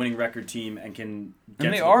actually a winning record team and can get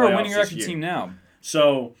and they to the are a playoffs winning this record year. team now.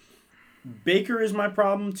 So Baker is my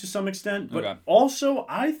problem to some extent, but also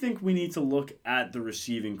I think we need to look at the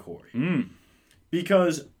receiving core.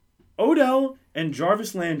 Because Odell and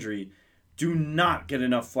Jarvis Landry do not get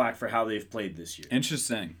enough flack for how they've played this year.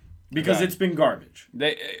 Interesting. Because it's been garbage.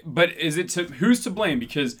 But is it who's to blame?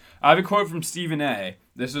 Because I have a quote from Stephen A.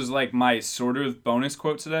 This is like my sort of bonus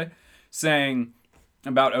quote today, saying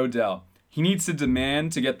about Odell. He needs to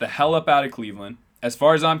demand to get the hell up out of Cleveland. As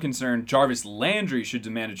far as I'm concerned, Jarvis Landry should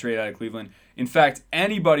demand a trade out of Cleveland. In fact,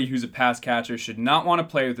 anybody who's a pass catcher should not want to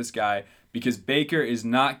play with this guy because Baker is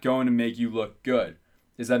not going to make you look good.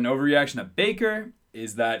 Is that an overreaction to Baker?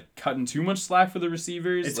 Is that cutting too much slack for the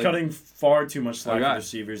receivers? It's cutting far too much slack for the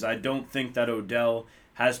receivers. I don't think that Odell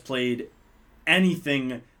has played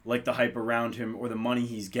anything like the hype around him or the money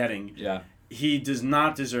he's getting. Yeah. He does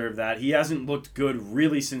not deserve that. He hasn't looked good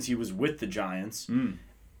really since he was with the Giants.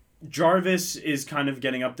 Jarvis is kind of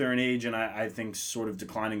getting up there in age and I think sort of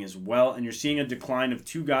declining as well. And you're seeing a decline of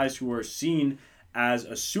 2 guys who are seen as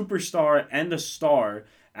a superstar and a star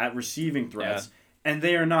at receiving threats. Yeah. And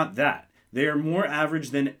they are not that. They are more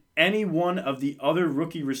average than any one of the other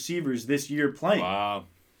rookie receivers this year playing. Wow.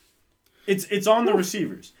 It's on the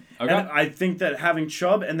receivers. Okay. And I think that having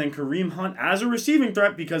Chubb and then Kareem Hunt as a receiving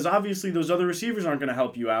threat, because obviously those other receivers aren't going to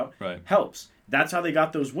help you out, helps. That's how they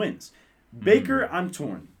got those wins. Baker, I'm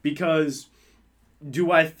torn. Because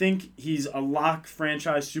do I think he's a lock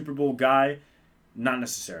franchise Super Bowl guy? Not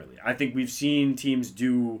necessarily. I think we've seen teams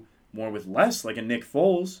do more with less, like a Nick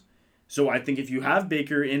Foles. So I think if you have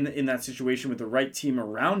Baker in that situation with the right team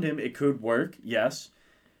around him, it could work, yes.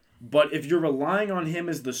 But if you're relying on him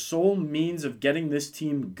as the sole means of getting this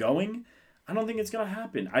team going, I don't think it's going to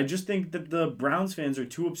happen. I just think that the Browns fans are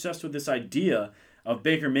too obsessed with this idea of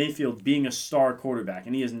Baker Mayfield being a star quarterback,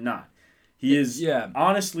 and he is not. He is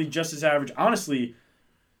honestly just as average. Honestly,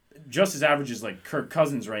 just as average as like Kirk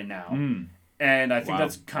Cousins right now. And I think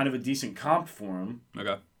that's kind of a decent comp for him.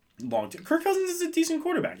 Okay. Long term. Kirk Cousins is a decent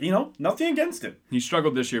quarterback. Nothing against him. He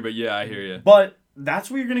struggled this year, but yeah, I hear you. But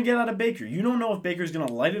that's what you're going to get out of Baker. You don't know if Baker's going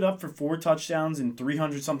to light it up for 4 touchdowns and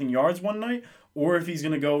 300-something yards one night, or if he's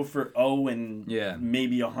going to go for 0 and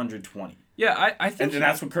maybe 120. Yeah, I think... And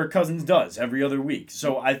that's what Kirk Cousins does every other week.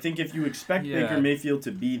 So I think if you expect Baker Mayfield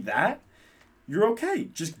to be that, you're okay.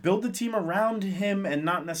 Just build the team around him and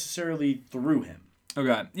not necessarily through him.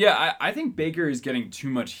 Okay. Yeah, I think Baker is getting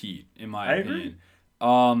too much heat, in my opinion.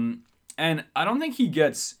 And I don't think he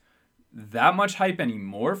gets that much hype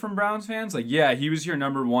anymore from Browns fans. Like, yeah, he was your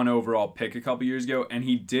number 1 overall pick a couple years ago, and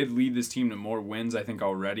he did lead this team to more wins, I think,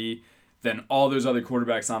 already than all those other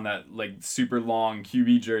quarterbacks on that, like, super long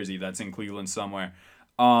QB jersey that's in Cleveland somewhere.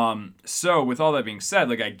 So, with all that being said,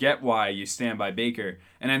 like, I get why you stand by Baker,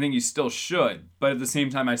 and I think you still should. But at the same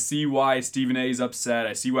time, I see why Stephen A. is upset.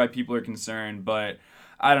 I see why people are concerned. But,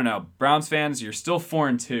 I don't know. Browns fans, you're still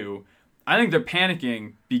 4-2. I think they're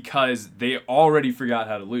panicking because they already forgot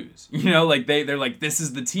how to lose. Like they're like, this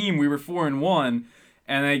is the team. We were 4-1,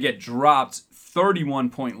 and they get dropped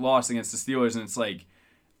 31-point loss against the Steelers, and it's like,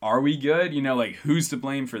 are we good? Like, who's to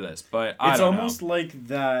blame for this? But I don't know. It's almost like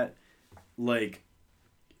that, like,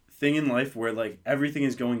 thing in life where, like, everything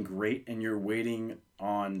is going great and you're waiting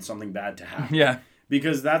on something bad to happen. Yeah.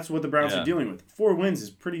 Because that's what the Browns are dealing with. 4 wins is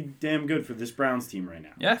pretty damn good for this Browns team right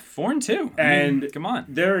now. Yeah, 4-2. And come on.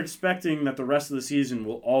 They're expecting that the rest of the season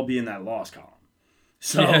will all be in that loss column.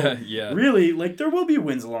 So, really, like, there will be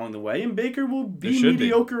wins along the way, and Baker will be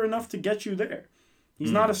mediocre enough to get you there.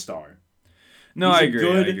 He's not a star. No, I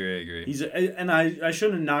agree. And I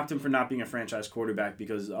shouldn't have knocked him for not being a franchise quarterback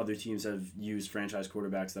because other teams have used franchise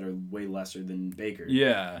quarterbacks that are way lesser than Baker.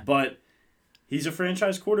 Yeah. But he's a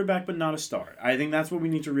franchise quarterback, but not a star. I think that's what we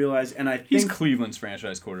need to realize. And I think he's Cleveland's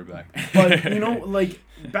franchise quarterback. But, like,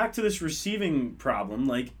 back to this receiving problem,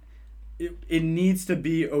 like, it needs to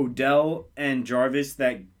be Odell and Jarvis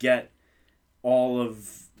that get all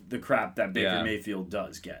of the crap that Baker Mayfield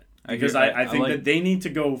does get. Because I think that they need to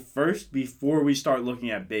go first before we start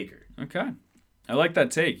looking at Baker. Okay. I like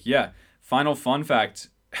that take. Yeah. Final fun fact.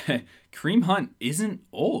 Kareem Hunt isn't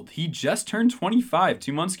old. He just turned 25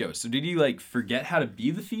 2 months ago. So did he, like, forget how to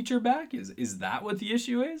be the feature back? Is that what the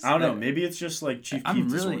issue is? I don't know. Maybe it's just like Chief Keef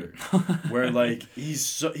disorder, where, like, he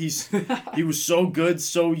was so good,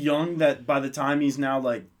 so young that by the time he's now,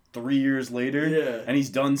 like, 3 years later, and he's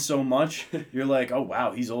done so much, you're like, oh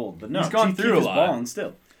wow, he's old. But no, he's gone through a lot. Balling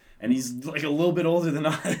still, and he's like a little bit older than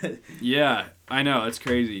I. Yeah, I know. It's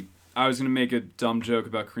crazy. I was gonna make a dumb joke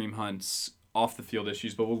about Kareem Hunt's off the field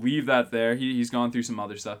issues, but we'll leave that there. He's gone through some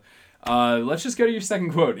other stuff. Let's just go to your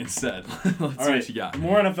second quote instead. Let's see what you got.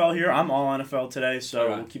 More NFL here. I'm all NFL today, so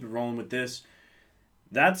we'll keep it rolling with this.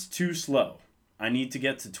 That's too slow. I need to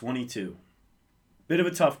get to 22. Bit of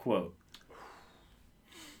a tough quote.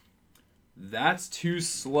 That's too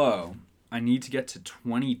slow. I need to get to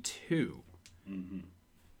 22. Mm-hmm.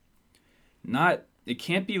 It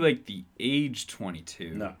can't be like the age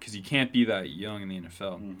 22. No. Because you can't be that young in the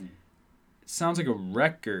NFL. Mm-hmm. It sounds like a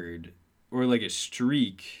record or like a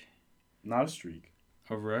streak. Not a streak.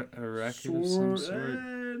 A record of some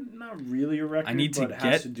sort? Not really a record. I need to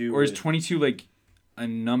get, or is 22 like a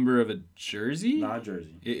number of a jersey? Not a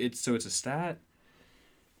jersey. It's a stat?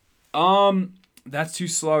 That's too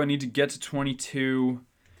slow. I need to get to 22.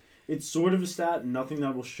 It's sort of a stat, nothing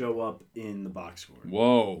that will show up in the box score.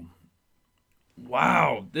 Whoa.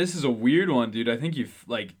 Wow. This is a weird one, dude. I think you've,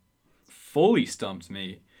 like, fully stumped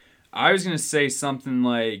me. I was going to say something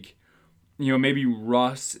like, maybe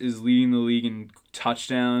Russ is leading the league in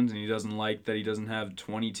touchdowns and he doesn't like that he doesn't have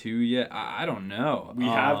 22 yet. I don't know. We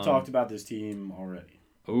have talked about this team already.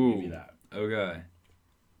 Ooh. Maybe that. Okay.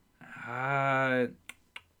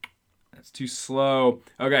 That's too slow.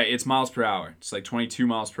 Okay, it's miles per hour. It's like 22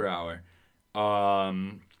 miles per hour.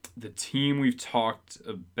 The team we've talked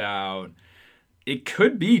about, it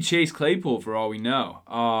could be Chase Claypool for all we know.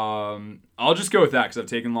 I'll just go with that because I've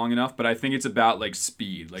taken long enough, but I think it's about like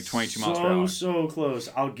speed, like 22 miles per hour. So close.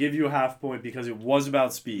 I'll give you a half point because it was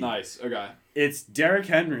about speed. Nice, okay. It's Derrick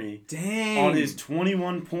Henry on his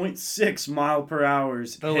 21.6 mile per hour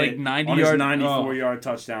hit like 90 on yard, his 94-yard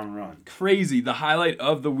touchdown run. Crazy. The highlight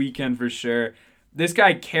of the weekend for sure. This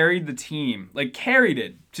guy carried the team, like carried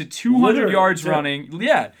it to 200 Literally, yards yeah. running.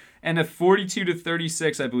 Yeah, and a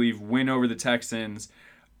 42-36, I believe, win over the Texans,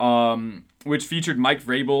 which featured Mike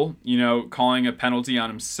Vrabel, calling a penalty on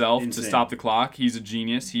himself Insane. to stop the clock. He's a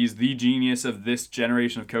genius. He's the genius of this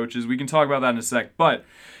generation of coaches. We can talk about that in a sec. But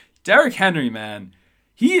Derrick Henry, man,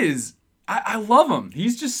 he is. I love him.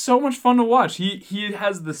 He's just so much fun to watch. He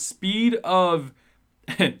has the speed of,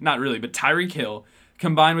 not really, but Tyreek Hill,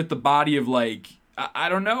 combined with the body of I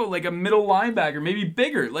don't know, like a middle linebacker, maybe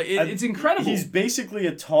bigger. Like it's incredible. He's basically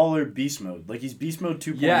a taller beast mode. Like he's beast mode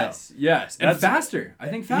 2.0. Yes, and faster. I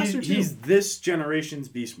think faster too. He's this generation's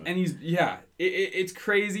beast mode. And it's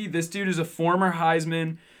crazy. This dude is a former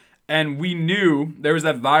Heisman, and we knew there was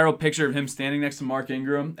that viral picture of him standing next to Mark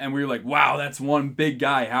Ingram, and we were like, wow, that's one big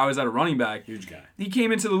guy. How is that a running back? Huge guy. He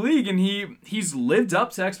came into the league, and he's lived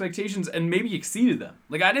up to expectations and maybe exceeded them.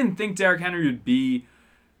 Like, I didn't think Derrick Henry would be,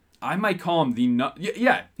 I might call him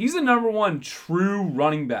he's the number one true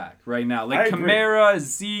running back right now. Like Kamara,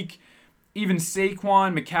 Zeke, even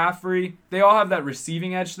Saquon, McCaffrey, they all have that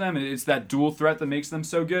receiving edge to them, and it's that dual threat that makes them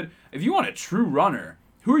so good. If you want a true runner,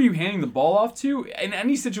 who are you handing the ball off to? In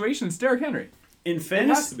any situation, it's Derrick Henry. In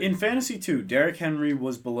fantasy too, Derrick Henry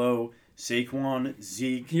was below Saquon,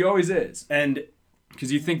 Zeke. He always is. And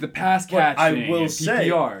because you think the pass but catching I will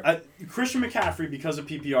PPR. say, Christian McCaffrey, because of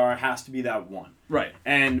PPR, has to be that one. Right.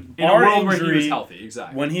 And in a world where he was healthy,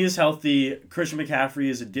 exactly. When he is healthy, Christian McCaffrey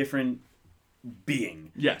is a different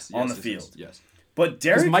being on the field. Yes. But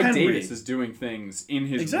Derrick Mike Henry, Davis is doing things in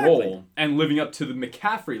his role and living up to the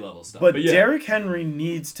McCaffrey level stuff. But Derrick Henry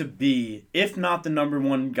needs to be, if not the number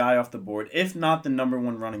one guy off the board, if not the number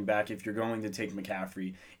one running back, if you're going to take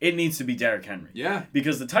McCaffrey, it needs to be Derrick Henry. Yeah.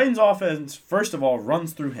 Because the Titans' offense, first of all,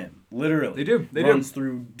 runs through him. Literally. They runs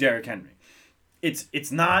through Derrick Henry.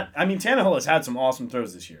 It's not. I mean, Tannehill has had some awesome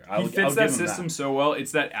throws this year. He fits that system so well.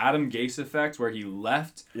 It's that Adam Gase effect where he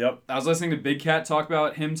left. Yep. I was listening to Big Cat talk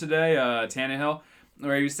about him today, Tannehill,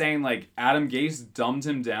 where he was saying Adam Gase dumbed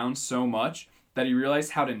him down so much that he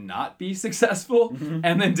realized how to not be successful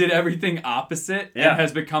and then did everything opposite and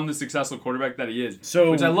has become the successful quarterback that he is. So,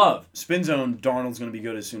 which I love. Spin zone, Darnold's going to be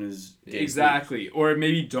good as soon as Gase exactly, leaves. Or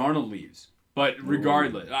maybe Darnold leaves. But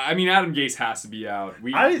regardless, I mean, Adam Gase has to be out.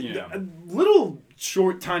 A little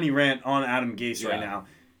short, tiny rant on Adam Gase right now.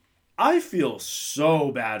 I feel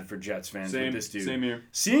so bad for Jets fans with this dude. Same here.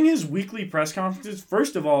 Seeing his weekly press conferences,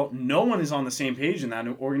 first of all, no one is on the same page in that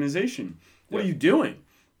organization. What are you doing?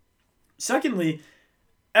 Secondly,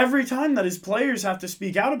 every time that his players have to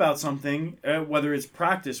speak out about something, whether it's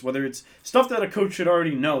practice, whether it's stuff that a coach should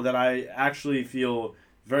already know that I actually feel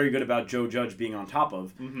very good about Joe Judge being on top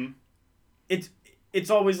of, it's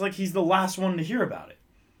always like he's the last one to hear about it.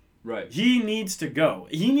 Right. He needs to go.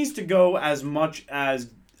 He needs to go as much as,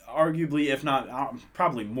 arguably, if not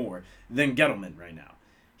probably more, than Gettleman right now.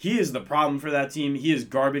 He is the problem for that team. He is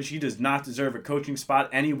garbage. He does not deserve a coaching spot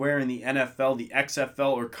anywhere in the NFL, the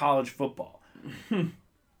XFL, or college football.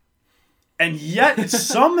 And yet,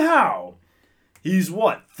 somehow, he's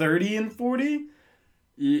 30-40?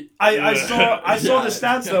 I saw the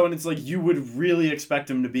stats though, and it's like you would really expect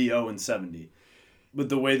him to be 0-70 with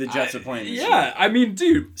the way the Jets are playing this year. I mean,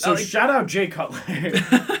 dude. So shout out Jay Cutler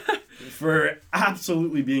for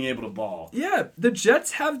absolutely being able to ball. Yeah, the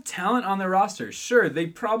Jets have talent on their roster. Sure, they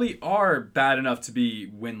probably are bad enough to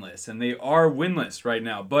be winless, and they are winless right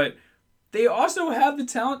now, but they also have the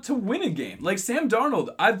talent to win a game. Like Sam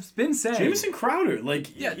Darnold, I've been saying. Jamison Crowder,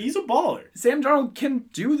 he's a baller. Sam Darnold can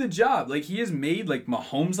do the job. Like, he has made,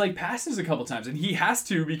 Mahomes, passes a couple times. And he has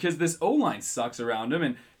to because this O-line sucks around him.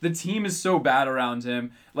 And the team is so bad around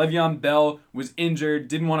him. Le'Veon Bell was injured,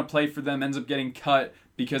 didn't want to play for them, ends up getting cut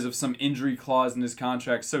because of some injury clause in his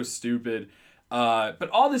contract. So stupid. But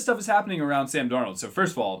all this stuff is happening around Sam Darnold. So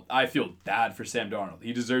first of all, I feel bad for Sam Darnold.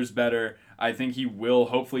 He deserves better. I think he will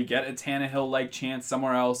hopefully get a Tannehill-like chance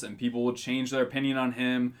somewhere else, and people will change their opinion on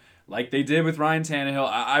him like they did with Ryan Tannehill.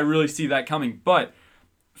 I really see that coming. But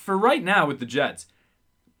for right now with the Jets,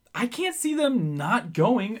 I can't see them not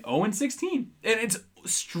going 0-16. And it's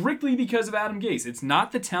strictly because of Adam Gase. It's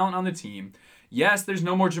not the talent on the team. Yes, there's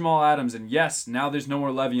no more Jamal Adams, and yes, now there's no more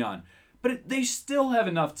Le'Veon. But they still have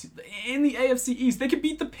enough in the AFC East. They could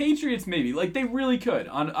beat the Patriots maybe. They really could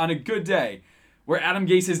on a good day where Adam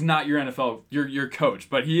Gase is not your NFL, your coach,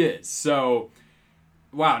 but he is. So,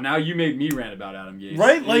 wow, now you made me rant about Adam Gase.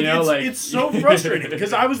 Right? It's so frustrating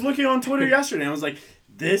because I was looking on Twitter yesterday and I was like,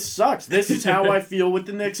 this sucks. This is how I feel with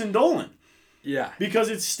the Knicks and Dolan. Yeah. Because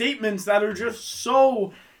it's statements that are just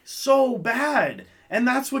so bad. And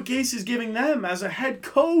that's what Gase is giving them as a head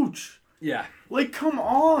coach. Yeah. Like, come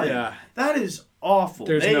on. Yeah. That is awful.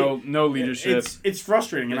 There's no leadership. It's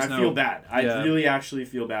frustrating, and There's I feel bad. I yeah. really actually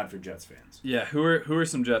feel bad for Jets fans. Yeah, who are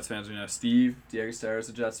some Jets fans? We know Steve D'Agostero is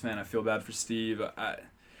a Jets fan. I feel bad for Steve.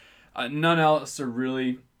 None else are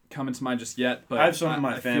really coming to mind just yet. But I have some in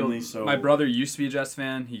my family. So my brother used to be a Jets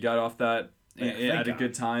fan. He got off that at a God.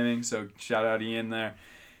 good timing. So shout out Ian there.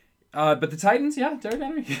 But the Titans, yeah, Derrick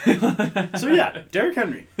Henry. So yeah, Derrick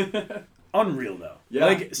Henry, unreal though. Yeah,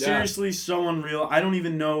 like seriously, so unreal. I don't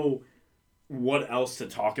even know what else to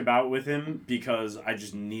talk about with him because I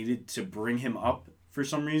just needed to bring him up for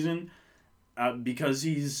some reason. Because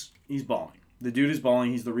he's balling. The dude is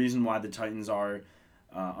balling. He's the reason why the Titans are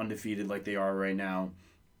undefeated like they are right now,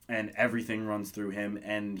 and everything runs through him.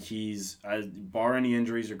 And he's, bar any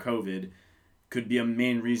injuries or COVID, could be a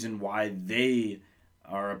main reason why they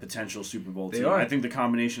are a potential Super Bowl team. I think the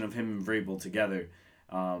combination of him and Vrabel together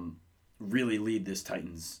really lead this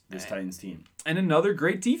Titans team. And another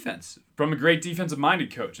great defense from a great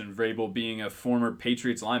defensive-minded coach, and Vrabel being a former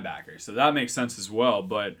Patriots linebacker, so that makes sense as well.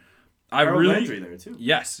 But Harold Landry there too.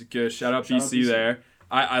 Yes, good. Shout out BC there.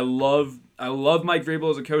 I love Mike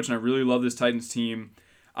Vrabel as a coach, and I really love this Titans team.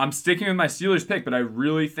 I'm sticking with my Steelers pick, but I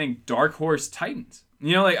really think dark horse Titans.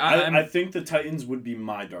 You know, like I think the Titans would be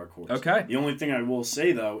my dark horse. Okay. The only thing I will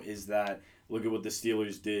say though is that look at what the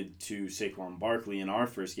Steelers did to Saquon Barkley in our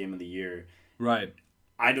first game of the year. Right.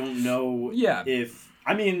 I don't know Yeah. if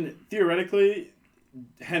I mean theoretically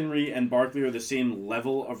Henry and Barkley are the same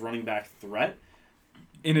level of running back threat.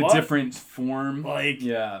 In a different form. Like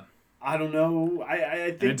yeah. I don't know. I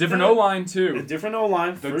think and a different O-line too. A different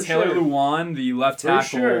O-line for Taylor sure. Lewan, the left For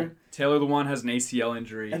tackle. sure. Taylor Lewan has an ACL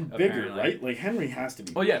injury. And apparently. bigger, right? Like Henry has to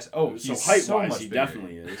be. Oh yes. Oh, so he's height so wise, much he bigger.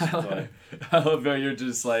 definitely is. But I love how you're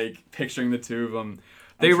just like picturing the two of them.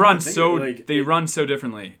 They run so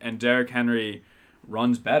differently, and Derrick Henry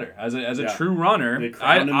runs better as a true runner.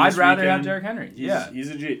 I'd rather have Derrick Henry. He's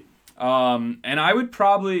a G. And I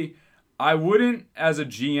wouldn't as a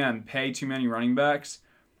GM pay too many running backs.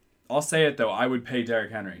 I'll say it though, I would pay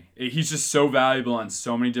Derrick Henry. He's just so valuable on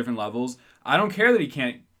so many different levels. I don't care that he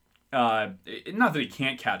can't, not that he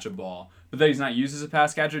can't catch a ball, but that he's not used as a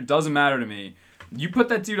pass catcher. It doesn't matter to me. You put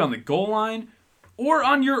that dude on the goal line or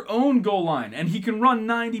on your own goal line, and he can run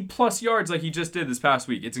 90-plus yards like he just did this past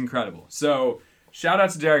week. It's incredible. So, shout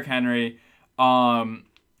out to Derrick Henry.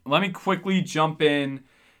 Let me quickly jump in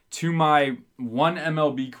to my one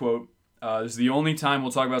MLB quote. This is the only time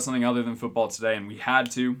we'll talk about something other than football today, and we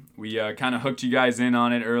had to. We kind of hooked you guys in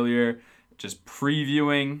on it earlier, just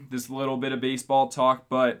previewing this little bit of baseball talk.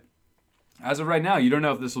 But as of right now, you don't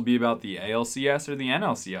know if this will be about the ALCS or the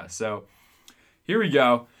NLCS. So here we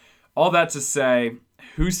go. All that to say,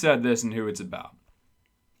 who said this and who it's about.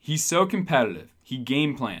 He's so competitive. He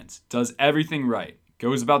game plans, does everything right,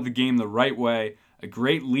 goes about the game the right way, a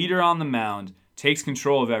great leader on the mound, takes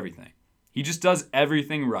control of everything. He just does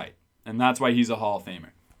everything right. And that's why he's a Hall of Famer.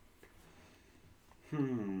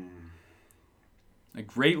 A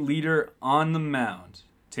great leader on the mound.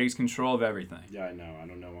 Takes control of everything. Yeah, I know. I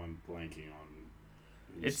don't know why I'm blanking on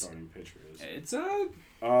who the starting pitcher is. It's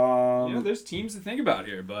there's teams to think about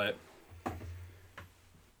here, but...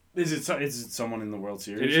 Is it someone in the World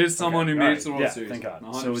Series? It is someone who made it to the World Series. Thank God.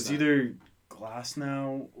 100%. So it's either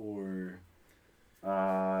Glasnow or...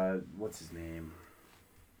 what's his name?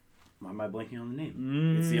 Why am I blanking on the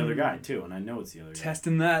name? It's the other guy, too, and I know it's the other guy.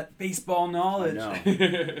 Testing that baseball knowledge. I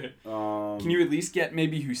know. Can you at least get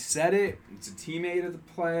maybe who said it? It's a teammate of the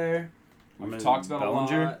player. We've talked about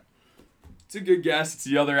Bellinger? a lot. It's a good guess. It's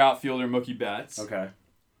the other outfielder, Mookie Betts. Okay.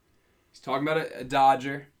 He's talking about a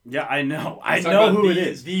Dodger. Yeah, I know. He's I know talking who about it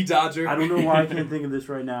is. The Dodger. I don't know why I can't think of this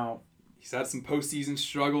right now. He's had some postseason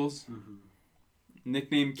struggles. Mm-hmm.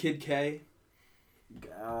 Nicknamed Kid K.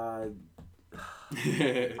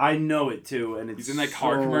 I know it too, and it's he's in that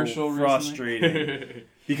car commercial frustrating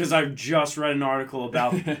because I've just read an article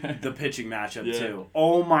about the pitching matchup too.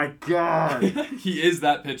 Oh my God! He is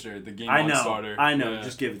that pitcher, the game one starter. I know. Yeah.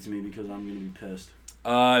 Just give it to me because I'm gonna be pissed.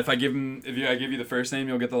 If I give you the first name,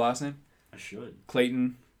 you'll get the last name. I should.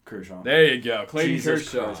 Clayton Kershaw. There you go, Clayton Jesus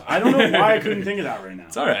Kershaw. Christ. I don't know why I couldn't think of that right now.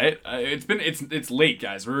 It's all right. It's late,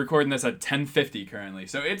 guys. We're recording this at 10:50 currently,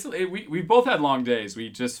 so we both had long days. We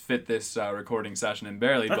just fit this recording session in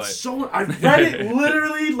barely. I read it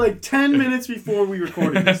literally like 10 minutes before we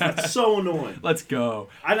recorded this. That's so annoying. Let's go.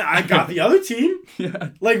 I got the other team. Yeah.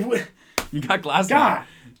 Like you got Glasnow. God.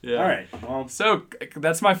 Yeah. All right. Well, so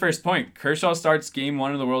that's my first point. Kershaw starts Game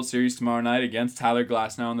 1 of the World Series tomorrow night against Tyler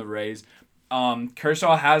Glasnow and the Rays.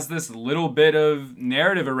 Kershaw has this little bit of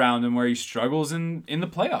narrative around him where he struggles in the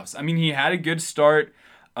playoffs. I mean, he had a good start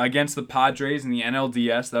against the Padres in the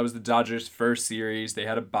NLDS. That was the Dodgers' first series. They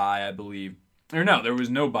had a bye, I believe. Or no, there was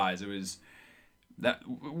no byes. It was that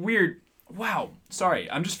weird. Wow, sorry,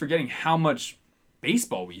 I'm just forgetting how much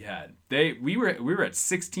baseball we had. We were at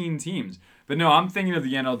 16 teams. But no, I'm thinking of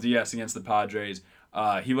the NLDS against the Padres.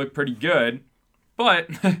 He looked pretty good, but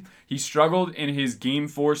he struggled in his Game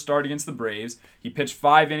 4 start against the Braves. He pitched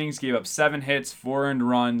 5 innings, gave up 7 hits, 4 earned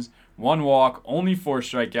runs, 1 walk, only 4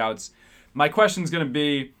 strikeouts. My question's going to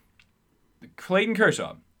be, Clayton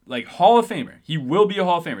Kershaw, like Hall of Famer. He will be a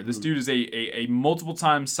Hall of Famer. This dude is a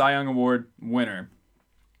multiple-time Cy Young Award winner.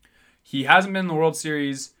 He hasn't been in the World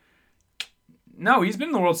Series. No, he's been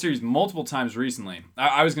in the World Series multiple times recently.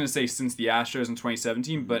 I was going to say since the Astros in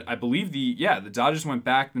 2017, but I believe the Dodgers went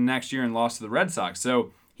back the next year and lost to the Red Sox.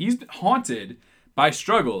 So he's haunted by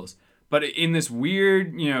struggles. But in this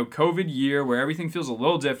weird, COVID year where everything feels a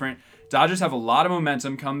little different, Dodgers have a lot of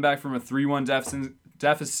momentum coming back from a 3-1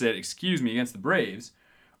 deficit, against the Braves.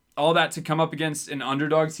 All that to come up against an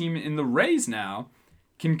underdog team in the Rays now.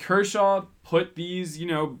 Can Kershaw put these,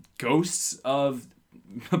 ghosts of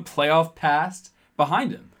playoff past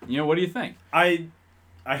behind him? What do you think? I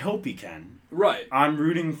hope he can. Right. I'm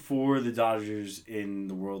rooting for the Dodgers in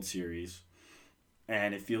the World Series,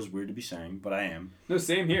 and it feels weird to be saying, but I am. No,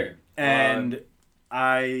 same here. And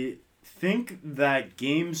I think that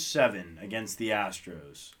Game 7 against the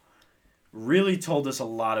Astros really told us a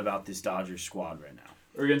lot about this Dodgers squad right now.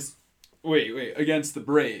 Or against the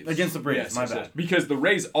Braves. Against the Braves, yes, my yes, bad. yes. Because the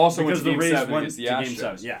Rays also went to Game 7 against the Astros. Game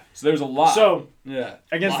 7, yeah. So there's a lot. So, yeah.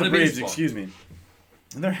 Against the Braves, excuse me.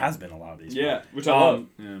 And there has been a lot of baseball. Yeah, which I love.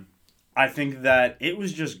 Yeah. I think that it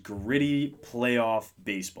was just gritty playoff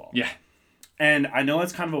baseball. Yeah. And I know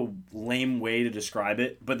that's kind of a lame way to describe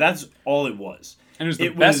it, but that's all it was. And it was the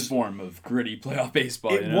best form of gritty playoff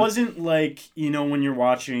baseball. It wasn't like, when you're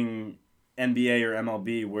watching NBA or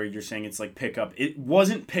MLB where you're saying it's like pickup. It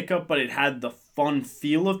wasn't pickup, but it had the fun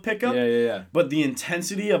feel of pickup. Yeah. But the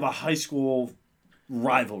intensity of a high school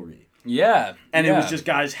rivalry. Yeah. And it was just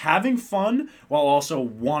guys having fun while also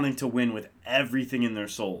wanting to win with everything in their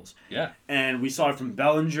souls. Yeah. And we saw it from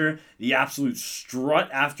Bellinger, the absolute strut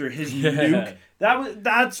after his nuke.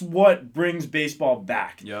 That's what brings baseball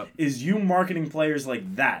back. Yep. Is you marketing players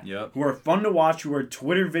like that. Yep. Who are fun to watch, who are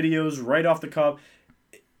Twitter videos right off the cuff.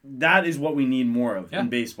 That is what we need more of in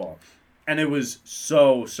baseball. And it was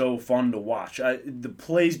so fun to watch. The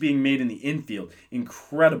plays being made in the infield,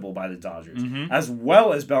 incredible by the Dodgers. As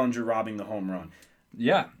well as Bellinger robbing the home run.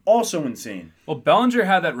 Yeah. Also insane. Well, Bellinger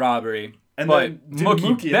had that robbery. And but then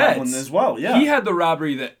Mookie had one as well, yeah. He had the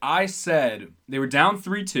robbery that I said, they were down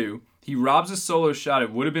 3-2. He robs a solo shot.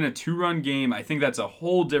 It would have been a 2-run game. I think that's a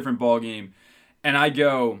whole different ball game. And I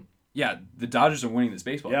go, yeah, the Dodgers are winning this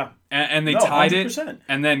baseball. Yeah. And they tied 100%. it.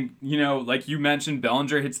 And then, like you mentioned,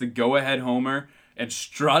 Bellinger hits the go-ahead homer and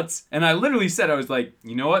struts. And I literally said, I was like,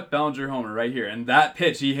 you know what? Bellinger homer right here. And that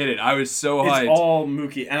pitch, he hit it. I was so hyped. It's all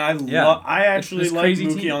Mookie. And I actually like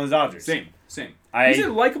Mookie team. on the Dodgers. Same. He's a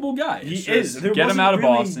likable guy. He is. There get him out of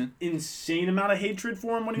really Boston. Insane amount of hatred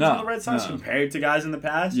for him when he was on the Red Sox compared to guys in the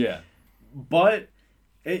past. Yeah. But,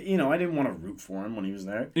 I didn't want to root for him when he was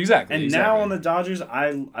there. Exactly. And now on the Dodgers,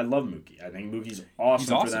 I love Mookie. I think Mookie's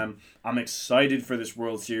awesome for them. I'm excited for this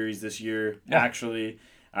World Series this year, actually.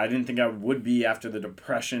 I didn't think I would be after the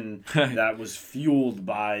depression that was fueled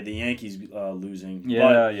by the Yankees losing.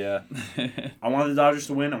 Yeah. I want the Dodgers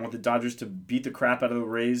to win. I want the Dodgers to beat the crap out of the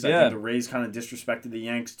Rays. I think the Rays kind of disrespected the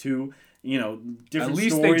Yanks too. Different At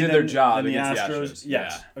least story they did their job against the Astros.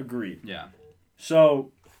 Yes, agreed. Yeah.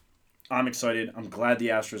 So, I'm excited. I'm glad the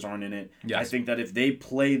Astros aren't in it. Yes. I think that if they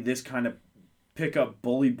play this kind of pick-up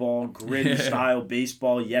bully ball, gritty style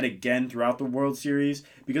baseball yet again throughout the World Series,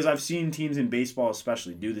 because I've seen teams in baseball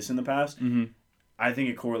especially do this in the past, I think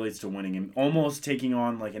it correlates to winning and almost taking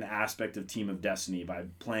on like an aspect of Team of Destiny by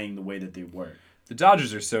playing the way that they were. The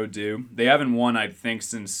Dodgers are so due. They haven't won, I think,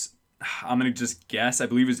 since, I'm going to just guess, I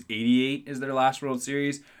believe it was 88 is their last World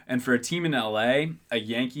Series. And for a team in LA, a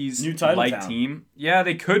Yankees-like team, yeah,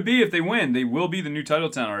 they could be if they win. They will be the new title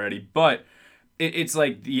town already. But it's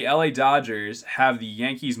like the LA Dodgers have the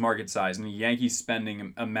Yankees market size and the Yankees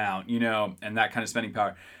spending amount, and that kind of spending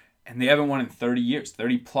power. And they haven't won in 30 years,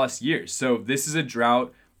 30 plus years. So this is a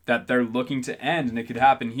drought that they're looking to end, and it could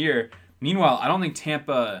happen here. Meanwhile, I don't think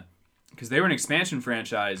Tampa, because they were an expansion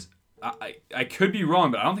franchise, I could be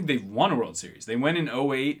wrong, but I don't think they've won a World Series. They went in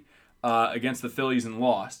 08 against the Phillies and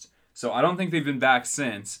lost. So I don't think they've been back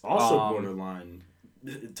since. Also borderline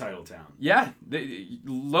title town. Yeah,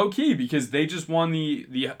 low key, because they just won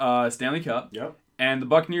the Stanley Cup. Yep. And the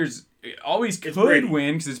Buccaneers always could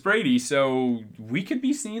win because it's Brady, so we could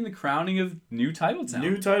be seeing the crowning of new title town.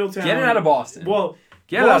 New title town. Get it out of Boston. Well,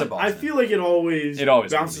 Get it out of Boston. I feel like it always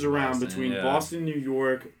bounces around Boston, between Boston, New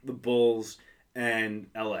York, the Bulls, and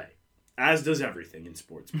LA. As does everything in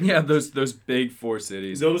sports. Yeah, those big four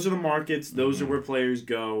cities. Those are the markets. Those are where players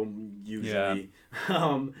go, usually.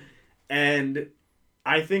 Yeah. And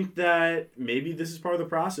I think that maybe this is part of the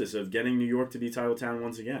process of getting New York to be title town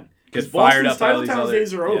once again. Because Boston's title town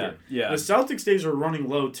days are over. Yeah. The Celtics days are running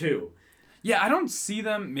low, too. Yeah, I don't see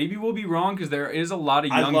them. Maybe we'll be wrong because there is a lot of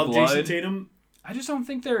young blood. I love Jason Tatum. I just don't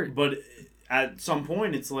think they're... But at some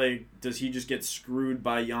point, it's like, does he just get screwed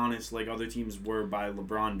by Giannis like other teams were by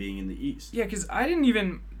LeBron being in the East? Yeah, because I didn't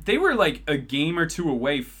even... They were like a game or two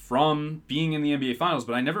away from being in the NBA Finals,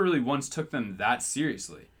 but I never really once took them that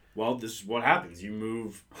seriously. Well, this is what happens. You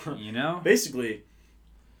move... You know? Basically,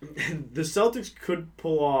 the Celtics could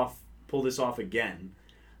pull this off again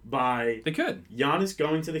by... They could. Giannis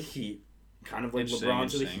going to the Heat, kind of like LeBron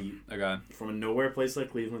to the Heat. Okay. From a nowhere place like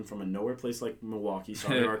Cleveland, from a nowhere place like Milwaukee.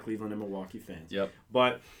 Sorry to our Cleveland and Milwaukee fans. Yep.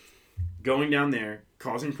 But going down there,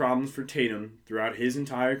 causing problems for Tatum throughout his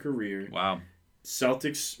entire career. Wow.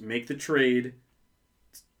 Celtics make the trade.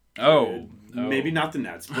 Maybe not the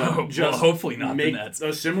Nets, but just hopefully not make the Nets.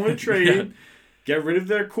 A similar trade. Yeah. Get rid of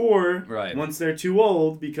their core once they're too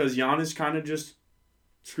old because Giannis kind of just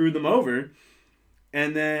screwed them over.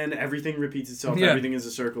 And then everything repeats itself. Yeah. Everything is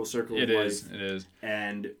a circle of life. It is.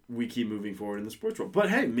 And we keep moving forward in the sports world. But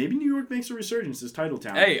hey, maybe New York makes a resurgence as title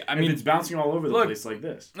town. Hey, I mean, if it's bouncing all over the place like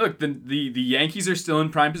this. Look, the Yankees are still in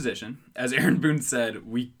prime position. As Aaron Boone said,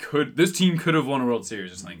 this team could have won a World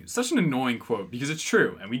Series or something. It's such an annoying quote because it's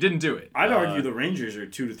true, and we didn't do it. I'd argue the Rangers are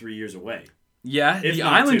 2 to 3 years away. Yeah, the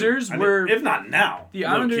Islanders were... if not now. The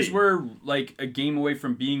Islanders were like a game away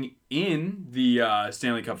from being in the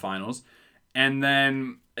Stanley Cup Finals. And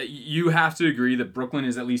then you have to agree that Brooklyn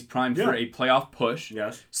is at least primed for a playoff push.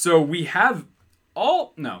 Yes. So we have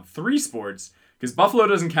 3 sports, because Buffalo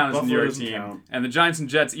doesn't count as a New York team. And the Giants and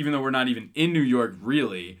Jets, even though we're not even in New York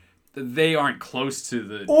really, they aren't close to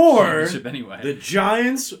the championship anyway. The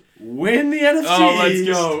Giants win the NFC Let's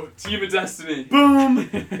go. Team of Destiny. Boom.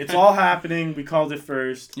 It's all happening. We called it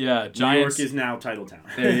first. Yeah, Giants. New York is now title town.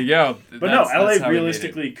 There you go. But LA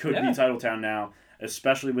realistically could be title town now.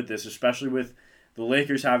 Especially with this, especially with the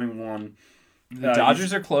Lakers having won. The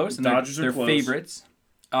Dodgers are close. They're favorites.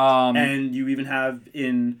 And you even have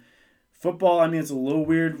in football, I mean, it's a little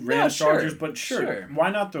weird, Rams, Chargers, but sure.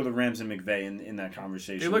 Why not throw the Rams and McVay in that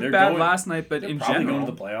conversation? They looked bad last night, but in general. Going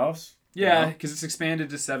to the playoffs. Yeah, because it's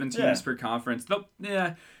expanded to 7 teams per conference.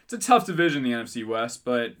 It's a tough division, the NFC West,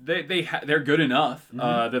 but they're good enough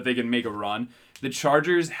that they can make a run. The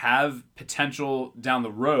Chargers have potential down the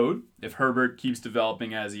road if Herbert keeps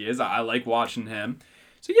developing as he is. I like watching him.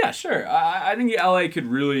 So, yeah, sure. I think LA could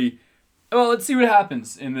really... Well, let's see what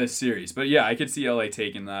happens in this series. But, yeah, I could see LA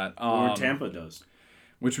taking that. Or Tampa does.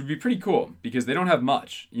 Which would be pretty cool because they don't have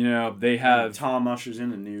much. You know, they have... Tom ushers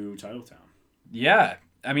in a new title town. Yeah.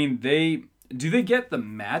 I mean, do they get the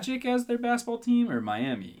Magic as their basketball team or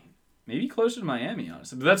Miami? Maybe closer to Miami,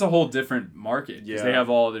 honestly. But that's a whole different market because they have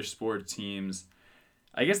all their sports teams.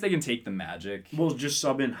 I guess they can take the Magic. We'll just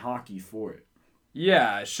sub in hockey for it.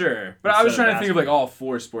 Yeah, sure. But I was trying to think of like all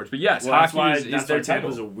 4 sports. But yes, hockey is their title.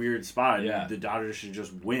 Tampa's a weird spot. Yeah. The Dodgers should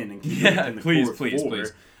just win and keep in the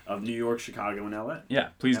please. Of New York, Chicago, and LA. Yeah,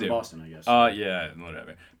 please and do. Boston, I guess. Yeah,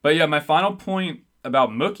 whatever. But yeah, my final point about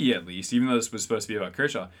Mookie, at least, even though this was supposed to be about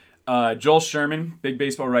Kershaw, Joel Sherman, big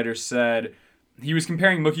baseball writer, said he was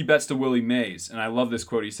comparing Mookie Betts to Willie Mays, and I love this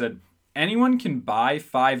quote. He said, "Anyone can buy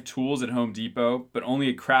 5 tools at Home Depot, but only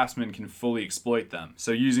a craftsman can fully exploit them."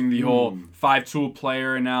 So using the whole 5-tool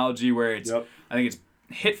player analogy where it's, I think it's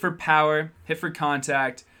hit for power, hit for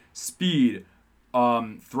contact, speed,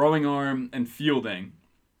 throwing arm, and fielding.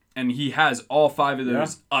 And he has all 5 of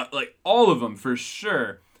those, like all of them for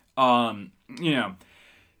sure. You know,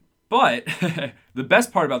 but the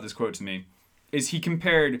best part about this quote to me is he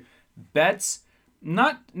compared Betts,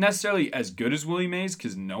 not necessarily as good as Willie Mays,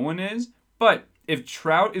 because no one is, but if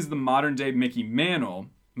Trout is the modern day Mickey Mantle,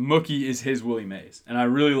 Mookie is his Willie Mays. And I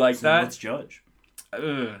really like that. Let's judge.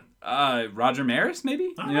 Roger Maris,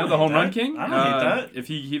 maybe? The home run king? I don't hate that. If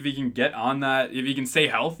he can get on that, if he can stay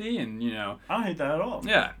healthy and, I don't hate that at all.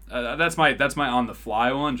 Yeah. That's my on the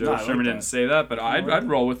fly one. Joe Sherman didn't say that, but I'd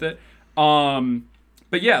roll with it.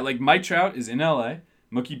 But yeah, like Mike Trout is in LA.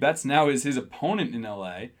 Mookie Betts now is his opponent in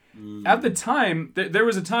LA. At the time, there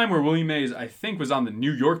was a time where Willie Mays, I think, was on the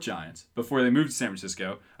New York Giants before they moved to San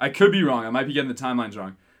Francisco. I could be wrong. I might be getting the timelines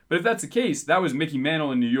wrong. But if that's the case, that was Mickey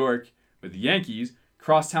Mantle in New York with the Yankees.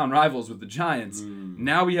 crosstown rivals with the Giants.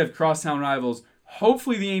 Now we have crosstown rivals.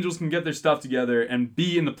 Hopefully the Angels can get their stuff together and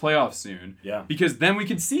be in the playoffs soon. Yeah. Because then we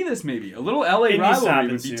could see this maybe. A little LA It needs to rivalry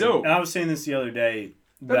happen would be soon. dope. And I was saying this the other day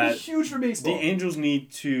That'd be that huge for baseball. the Angels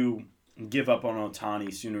need to give up on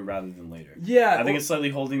Ohtani sooner rather than later. Yeah. I think it's slightly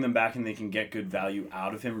holding them back, and they can get good value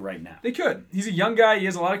out of him right now. They could. He's a young guy. He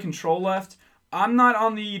has a lot of control left. I'm not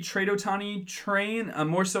on the trade Ohtani train. I'm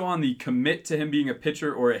more so on the commit to him being a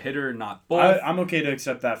pitcher or a hitter, not both. I'm okay to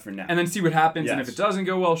accept that for now. And then see what happens. And if Yes. it doesn't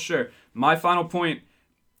go well, sure. My final point,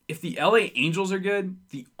 if the LA Angels are good,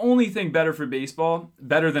 the only thing better for baseball,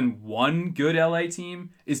 better than one good LA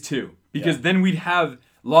team, is two. Because then we'd have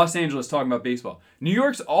Los Angeles talking about baseball. New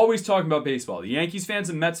York's always talking about baseball. The Yankees fans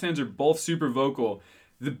and Mets fans are both super vocal.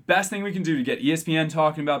 The best thing we can do to get ESPN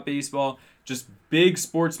talking about baseball, just big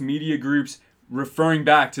sports media groups referring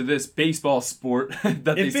back to this baseball sport that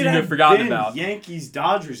they if seem it to had have forgotten been about. Yankees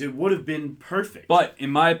Dodgers, it would have been perfect. But in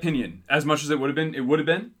my opinion, as much as it would have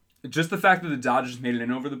been. Just the fact that the Dodgers made it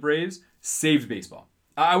in over the Braves saved baseball.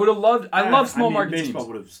 I would have loved. I love small market baseball teams.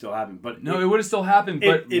 would have still happened, but No, it would have still happened.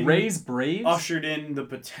 But it Rays Braves ushered in the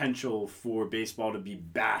potential for baseball to be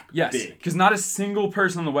back yes, big. because not a single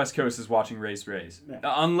person on the West Coast is watching Rays Braves. Yeah.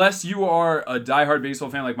 Unless you are a diehard baseball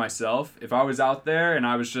fan like myself. If I was out there and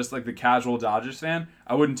I was just like the casual Dodgers fan,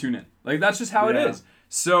 I wouldn't tune in. Like that's just how it Yeah. is.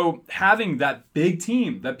 So having that big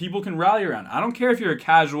team that people can rally around. I don't care if you're a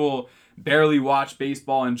casual, barely watch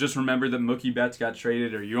baseball and just remember that Mookie Betts got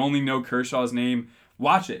traded or you only know Kershaw's name.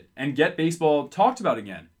 Watch it and get baseball talked about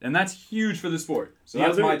again. And that's huge for the sport. So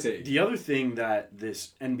that's my take. The other thing that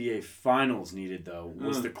this NBA Finals needed, though,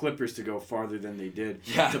 was the Clippers to go farther than they did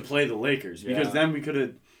to play the Lakers. Because then we could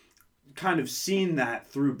have kind of seen that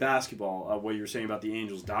through basketball, what you were saying about the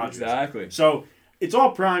Angels Dodgers. Exactly. So it's all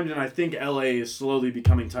primed, and I think LA is slowly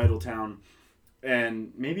becoming title town.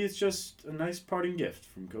 And maybe it's just a nice parting gift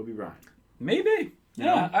from Kobe Bryant. Maybe.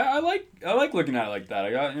 Yeah, I like looking at it like that.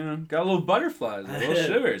 I got a little butterflies, a little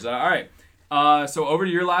shivers. All right. So over to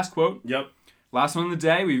your last quote. Yep. Last one of the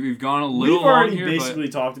day. We've gone a little We've already long here, basically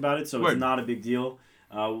talked about it, so Word. it's not a big deal.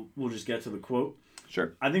 We'll just get to the quote. but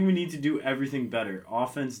sure. I think we need to do everything better.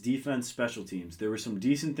 Offense, defense, special teams. There were some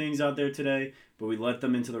decent things out there today, but we let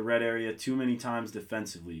them into the red area too many times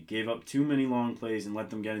defensively. Gave up too many long plays and let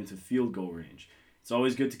them get into field goal range. It's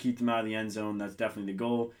always good to keep them out of the end zone. That's definitely the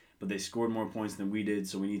goal. But they scored more points than we did,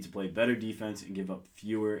 so we need to play better defense and give up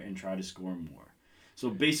fewer and try to score more.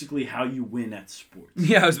 So basically how you win at sports.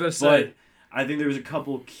 Yeah, I was about to say. But I think there was a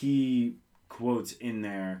couple key quotes in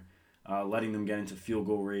there, letting them get into field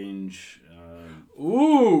goal range.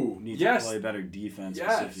 Ooh, Need yes. to play better defense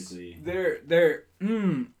Yes. specifically.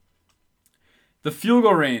 The field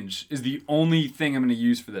goal range is the only thing I'm going to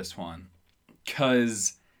use for this one,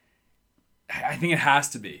 because I think it has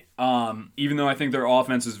to be. Even though I think their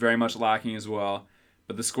offense is very much lacking as well,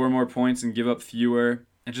 but the score more points and give up fewer,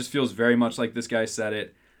 it just feels very much like this guy said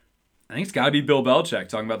it. I think it's got to be Bill Belichick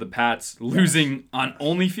talking about the Pats losing on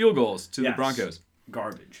only field goals to the Broncos.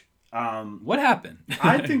 Garbage. What happened?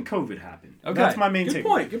 I think COVID happened. Okay. That's my main take.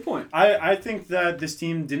 Good point. I think that this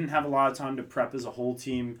team didn't have a lot of time to prep as a whole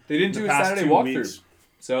team. They didn't the do a past Saturday 2 walkthrough. weeks.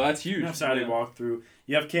 So that's huge. You have Saturday walkthrough.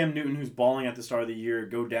 You have Cam Newton, who's balling at the start of the year,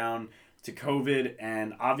 go down to COVID,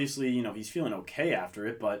 and obviously, he's feeling okay after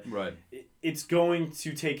it, but Right. it's going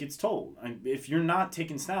to take its toll. And if you're not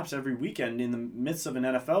taking snaps every weekend in the midst of an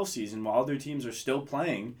NFL season while other teams are still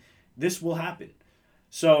playing, this will happen.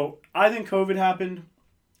 So I think COVID happened.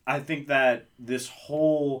 I think that this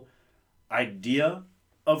whole idea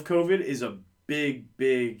of COVID is a big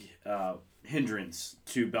hindrance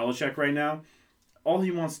to Belichick right now. All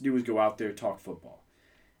he wants to do is go out there, talk football.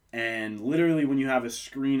 And literally when you have a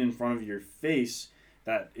screen in front of your face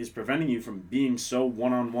that is preventing you from being so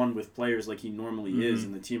one-on-one with players like he normally is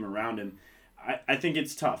and the team around him, I think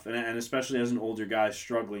it's tough. And especially as an older guy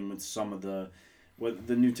struggling with some of the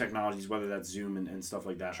new technologies, whether that's Zoom and stuff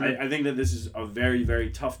like that. I think that this is a very, very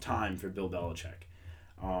tough time for Bill Belichick.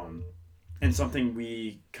 And something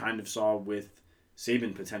we kind of saw with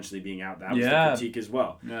Saban potentially being out. That was the critique as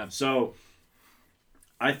well. Yeah. So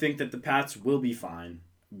I think that the Pats will be fine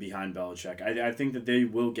behind Belichick. I think that they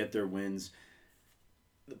will get their wins.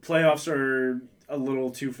 The playoffs are a little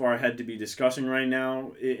too far ahead to be discussing right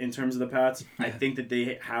now in terms of the Pats. I think that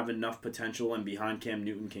they have enough potential, and behind Cam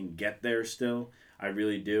Newton can get there still. I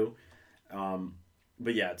really do.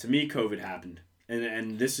 But yeah, to me, COVID happened.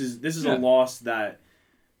 And this is a loss that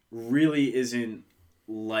really isn't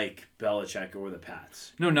like Belichick or the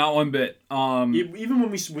Pats. No, not one bit. Even when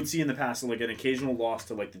we would see in the past like an occasional loss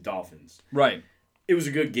to like the Dolphins. Right. It was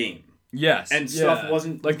a good game. Yes. And stuff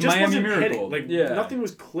wasn't like just Miami wasn't Miracle. hitting. Like nothing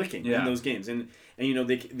was clicking in Yeah. those games. And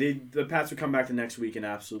the Pats would come back the next week and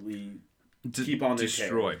absolutely keep on their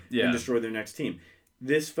destroy. tear and destroy their next team.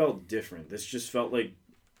 This felt different. This just felt like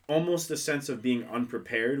almost a sense of being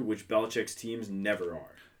unprepared, which Belichick's teams never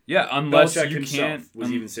are. Yeah, unless Belichick you himself can't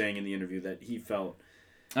was even saying in the interview that he felt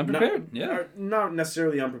unprepared. not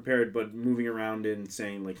necessarily unprepared, but moving around and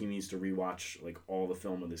saying like he needs to rewatch like all the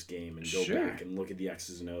film of this game and go back and look at the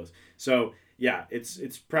X's and O's. So yeah,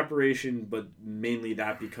 it's preparation, but mainly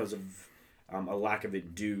that because of a lack of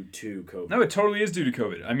it due to COVID. No, it totally is due to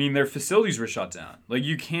COVID. I mean, their facilities were shut down. Like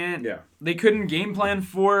you can't. Yeah. They couldn't game plan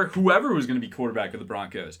for whoever was going to be quarterback of the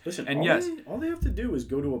Broncos. Listen, and all they have to do is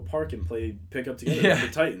go to a park and play pickup together with the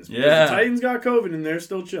Titans. Because Yeah. the Titans got COVID and they're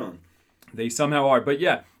still chilling. They somehow are. But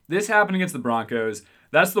yeah, this happened against the Broncos.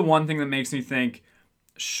 That's the one thing that makes me think,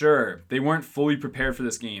 sure, they weren't fully prepared for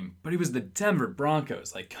this game, but it was the Denver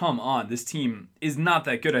Broncos. Like, come on, this team is not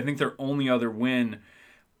that good. I think their only other win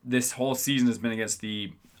this whole season has been against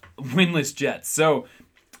the winless Jets. So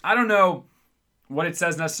I don't know what it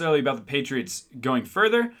says necessarily about the Patriots going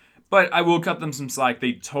further, but I will cut them some slack.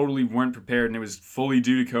 They totally weren't prepared, and it was fully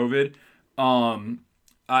due to COVID.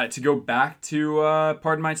 To go back to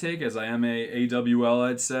Pardon My Take, as I am a AWL,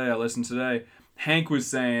 I'd say, I listened today, Hank was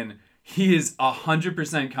saying he is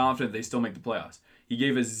 100% confident they still make the playoffs. He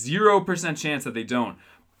gave a 0% chance that they don't.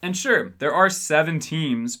 And sure, there are 7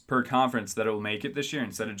 teams per conference that will make it this year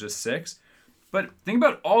instead of just 6. But think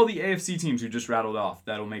about all the AFC teams we just rattled off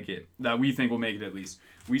that'll make it, that we think will make it at least.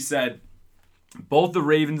 We said both the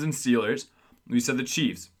Ravens and Steelers. We said the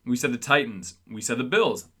Chiefs. We said the Titans. We said the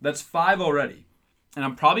Bills. That's 5 already. And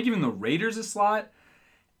I'm probably giving the Raiders a slot.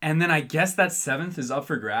 And then I guess that 7th is up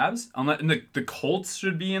for grabs. And the Colts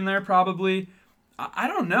should be in there probably. I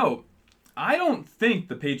don't know. I don't think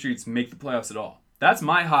the Patriots make the playoffs at all. That's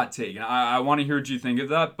my hot take, and I want to hear what you think of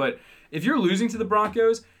that. But if you're losing to the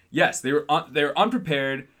Broncos, yes, they were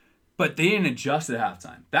unprepared, but they didn't adjust at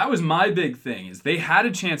halftime. That was my big thing, is they had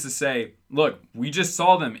a chance to say, look, we just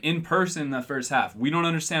saw them in person in the first half. We don't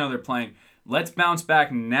understand how they're playing. Let's bounce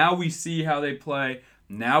back. Now we see how they play.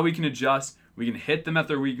 Now we can adjust. We can hit them at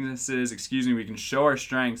their weaknesses. We can show our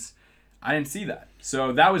strengths. I didn't see that.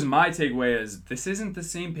 So that was my takeaway, is this isn't the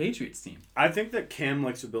same Patriots team. I think that Cam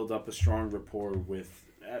likes to build up a strong rapport with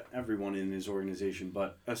everyone in his organization,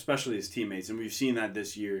 but especially his teammates. And we've seen that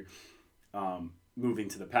this year moving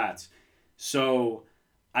to the Pats. So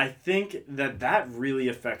I think that really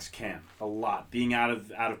affects Cam a lot, being out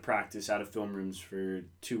of practice, out of film rooms for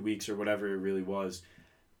 2 weeks or whatever it really was.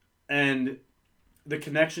 And the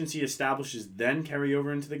connections he establishes then carry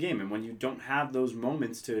over into the game. And when you don't have those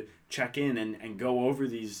moments to check in and go over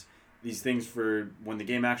these things for when the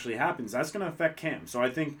game actually happens, that's going to affect Cam. So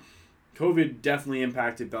I think COVID definitely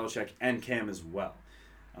impacted Belichick and Cam as well.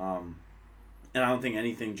 And I don't think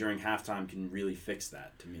anything during halftime can really fix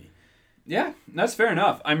that to me. Yeah, that's fair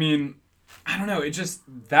enough. I mean, I don't know.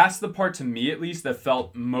 That's the part to me at least that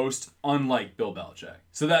felt most unlike Bill Belichick.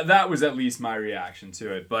 So that was at least my reaction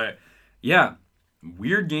to it. But yeah,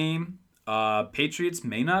 weird game. Patriots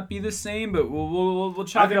may not be the same, but we'll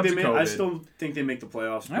chalk it up to COVID. I still think they make the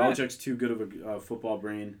playoffs. All Belichick's too good of a football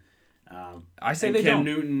brain. I say and they Cam don't.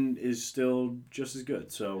 Newton is still just as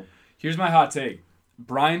good. So here's my hot take: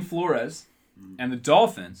 Brian Flores and the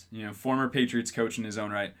Dolphins, former Patriots coach in his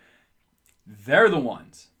own right, they're the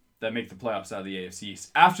ones that make the playoffs out of the AFC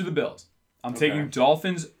East after the Bills. I'm taking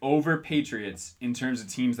Dolphins over Patriots in terms of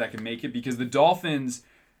teams that can make it, because the Dolphins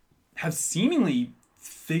have seemingly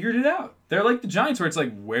figured it out. They're like the Giants, where it's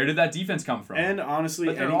like, where did that defense come from? And honestly,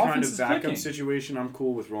 But their any kind offense of is backup clicking. situation, I'm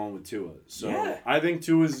cool with rolling with Tua. So Yeah. I think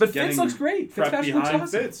Tua's But getting Fitz looks great. prepped Fitzpatrick looks behind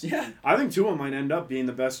awesome. Fitz. Yeah. I think Tua might end up being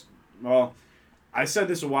the best. Well, I said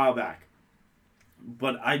this a while back,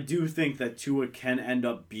 but I do think that Tua can end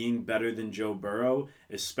up being better than Joe Burrow,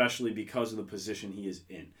 especially because of the position he is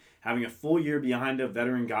in. Having a full year behind a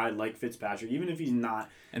veteran guy like Fitzpatrick, even if he's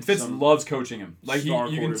not. And Fitz loves coaching him. Like you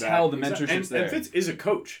can quarterback. tell the mentorship's there. And Fitz is a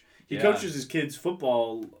coach. He coaches his kids'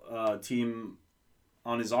 football team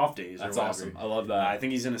on his off days. That's or whatever. awesome. I love that. I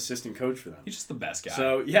think he's an assistant coach for them. He's just the best guy.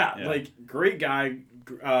 So yeah, like great guy,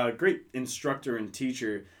 great instructor and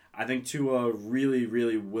teacher. I think Tua really,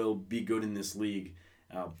 really will be good in this league,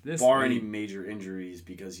 bar any major injuries,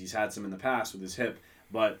 because he's had some in the past with his hip.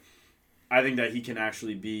 But I think that he can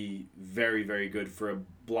actually be very, very good for a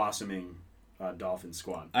blossoming Dolphins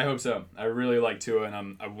squad. I hope so. I really like Tua,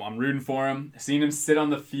 and I'm rooting for him. Seeing him sit on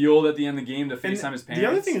the field at the end of the game to FaceTime his parents. The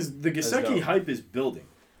other thing is the Gesicki hype is building.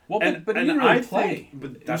 Well, but he and didn't really play.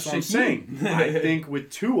 But that's what I'm saying. I think with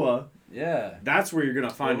Tua, Yeah. That's where you're going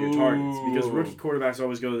to find your targets because Ooh. rookie quarterbacks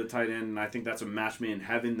always go to the tight end, and I think that's a match made in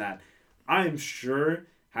heaven that I am sure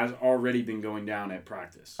has already been going down at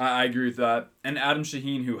practice. I agree with that. And Adam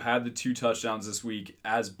Shaheen, who had the 2 touchdowns this week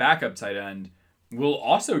as backup tight end, will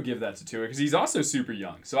also give that to Tua because he's also super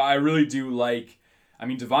young. So I really do like,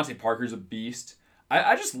 Devontae Parker's a beast.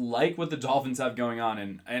 I just like what the Dolphins have going on,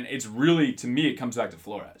 and it's really, to me, it comes back to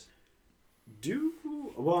Flores.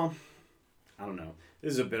 Well, I don't know.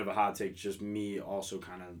 This is a bit of a hot take, just me also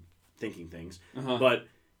kind of thinking things. Uh-huh. But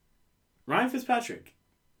Ryan Fitzpatrick,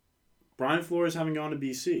 Brian Flores having gone to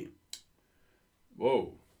BC.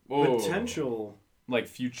 Whoa. Potential Like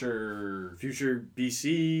future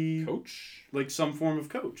BC coach? like some form of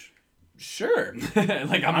coach. Sure.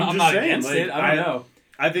 Like I'm just not saying, against like, it. I don't know.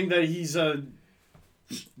 I think that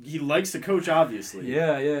he likes to coach, obviously.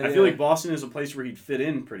 Yeah. I feel like Boston is a place where he'd fit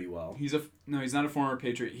in pretty well. He's not a former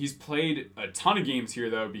Patriot. He's played a ton of games here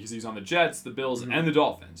though because he's on the Jets, the Bills, and the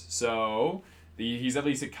Dolphins. So he's at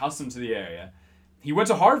least accustomed to the area. He went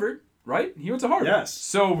to Harvard, right? He went to Harvard. Yes.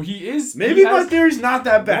 So he is. Maybe my theory's not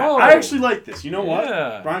that bad. Whoa. I actually like this. You know what?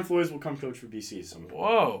 Yeah. Brian Flores will come coach for BC at some point.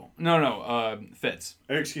 Whoa. No. Fitz.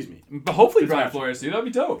 Or, excuse me. But hopefully Brian Fitzpatrick. Flores, dude. That'd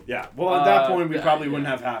be dope. Yeah. Well, at that point, we yeah, probably yeah. wouldn't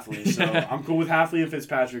have Halfley. So I'm cool with Halfley and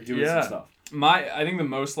Fitzpatrick doing some stuff. I think the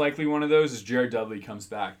most likely one of those is Jared Dudley comes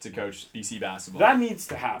back to coach BC basketball. That needs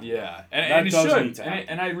to happen. Yeah, That and it does should, need to happen.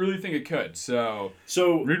 and I really think it could. So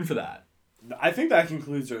rooting for that. I think that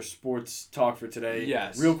concludes our sports talk for today.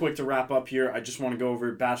 Yes. Real quick to wrap up here, I just want to go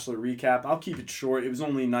over Bachelor recap. I'll keep it short. It was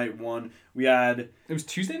only night 1. We had... It was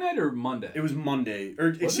Tuesday night or Monday? It was Monday. Or,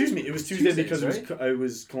 excuse me, it was Tuesday Tuesdays, because right? it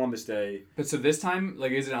was Columbus Day. But so this time,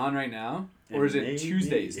 like, is it on right now? Or is it Maybe.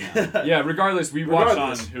 Tuesdays now? Yeah, regardless, we watched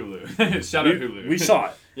on Hulu. Shout out Hulu. We saw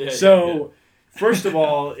it. Yeah. First of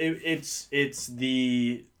all, it's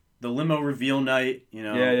the limo reveal night. You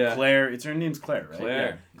know, Yeah. Claire. It's her name's Claire, right?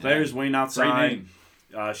 Claire. Yeah. Claire's waiting outside. Great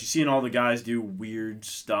name. She's seeing all the guys do weird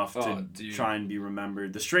stuff to dude. try and be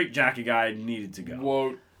remembered. The straight jacket guy needed to go.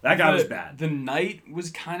 Whoa. That guy was bad. The night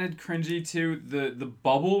was kind of cringy too. The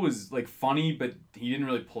bubble was like funny, but he didn't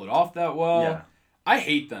really pull it off that well. Yeah. I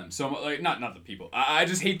hate them. So like not the people. I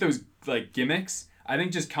just hate those like gimmicks. I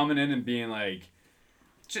think just coming in and being like,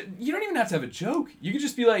 you don't even have to have a joke. You could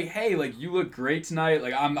just be like, hey, like you look great tonight.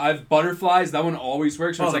 Like I have butterflies. That one always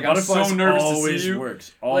works. Where it's like I'm so nervous to see you.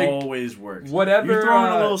 Always works. Whatever. You throw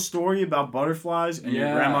in a little story about butterflies and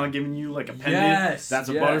your grandma giving you like a pendant. That's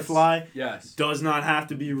a butterfly. Yes. Does not have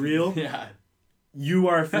to be real. Yeah. You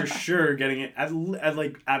are for sure getting it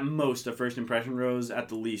at most a first impression rose. At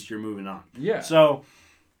the least, you're moving on. Yeah. So,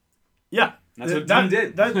 yeah, that's what Dean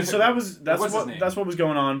did. That's what was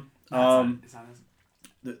going on. It's not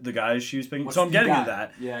the guys she was picking. What's So I'm the getting guy? to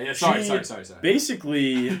that. Yeah. Sorry.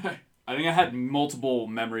 Basically, I think I had multiple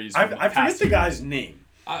memories. I forget the guy's name.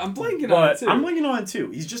 I'm blanking on it too. I'm blanking on it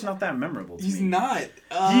too. He's just not that memorable to me. He's not.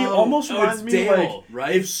 He almost reminds me Dale, like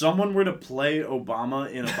right? if someone were to play Obama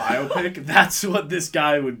in a biopic, that's what this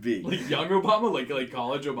guy would be. Like young Obama, like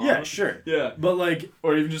college Obama. Yeah, sure. Yeah, but like,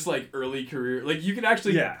 or even just like early career. Like you could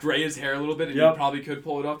actually gray his hair a little bit, and you probably could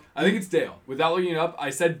pull it off. I think it's Dale. Without looking it up,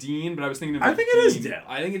 I said Dean, but I was thinking of. I think it is Dale.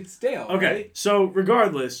 I think it's Dale. Okay, right? so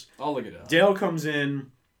regardless, I'll look it up. Dale comes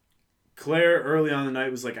in. Claire early on in the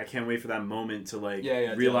night was like, I can't wait for that moment to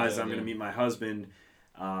realize I'm going to meet my husband,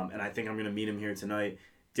 and I think I'm going to meet him here tonight.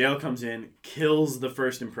 Dale comes in, kills the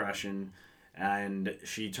first impression, and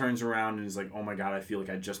she turns around and is like, oh my god, I feel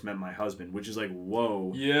like I just met my husband, which is like,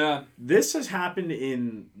 whoa. Yeah. This has happened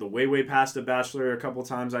in the way past The Bachelor a couple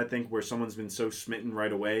times, I think, where someone's been so smitten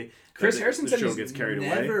right away. Chris Harrison said show gets carried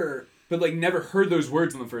away. But like never heard those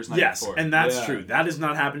words on the first night before. And that's true. That is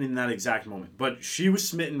not happening in that exact moment. But she was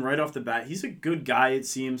smitten right off the bat. He's a good guy, it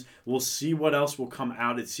seems. We'll see what else will come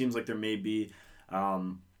out. It seems like there may be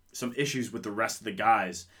some issues with the rest of the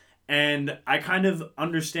guys. And I kind of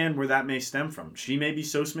understand where that may stem from. She may be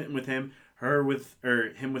so smitten with him,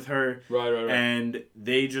 him with her. Right. And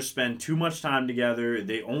they just spend too much time together.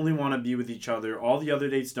 They only want to be with each other. All the other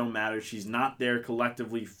dates don't matter. She's not there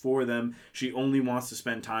collectively for them. She only wants to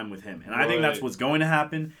spend time with him. And I think that's what's going to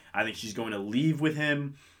happen. I think she's going to leave with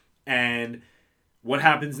him. And what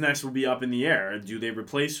happens next will be up in the air. Do they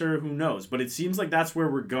replace her? Who knows? But it seems like that's where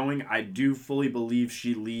we're going. I do fully believe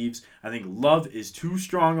she leaves. I think love is too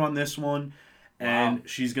strong on this one. And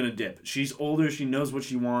she's going to dip. She's older. She knows what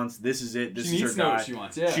she wants. This is it. This is her guy. She needs to know what she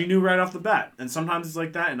wants, yeah. She knew right off the bat. And sometimes it's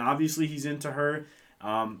like that. And obviously he's into her.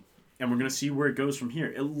 And we're going to see where it goes from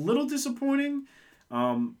here. A little disappointing.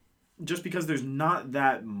 just because there's not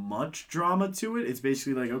that much drama to it. It's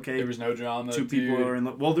basically like, okay, There was no drama. two people are in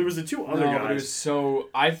love. Well, there was the two other No, guys. but it was so.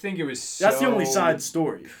 I think it was so. That's the only side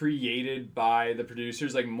story. Created by the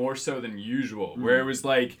producers, like more so than usual, Mm-hmm. where it was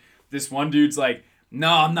like this one dude's like, "No,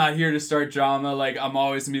 I'm not here to start drama. Like, I'm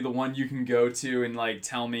always gonna be the one you can go to and like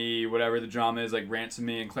tell me whatever the drama is, like rant to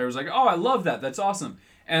me." And Claire was like, "Oh, I love that. That's awesome."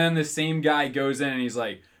 And then the same guy goes in and he's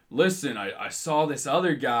like, "Listen, I saw this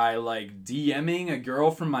other guy like DMing a girl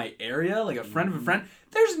from my area, like a friend of a friend.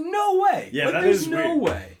 There's no way. Yeah, like, that there's is no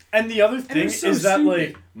weird. way." And the other thing was so is that, stupid.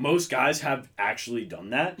 like, most guys have actually done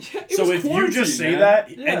that. Yeah, it So was if you quarantine, just say man.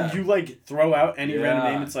 that Yeah. and you, like, throw out any random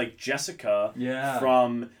Yeah. name, it's like Jessica Yeah.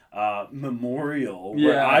 from Memorial,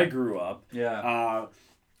 where Yeah. I grew up. Yeah.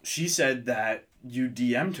 She said that you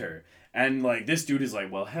DM'd her. And, like, this dude is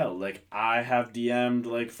like, well, hell, like, I have DM'd,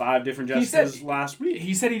 like, 5 different He said- Jessicas last week.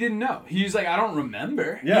 He said he didn't know. He was like, "I don't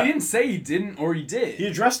remember." Yeah. He didn't say he didn't or he did. He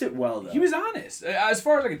addressed it well, though. He was honest. As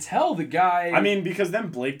far as I could tell, the guy... I mean, because then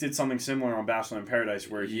Blake did something similar on Bachelor in Paradise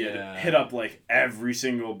where he Yeah. had hit up, like, every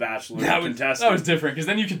single Bachelor that was contestant. different, because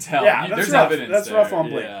then you could tell. Yeah, that's There's rough. evidence That's there. rough on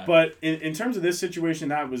Blake. Yeah. But in terms of this situation,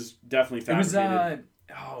 that was definitely It was, fabricated.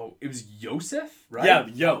 it was Yosef, right? Yeah,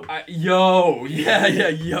 yo. Yo.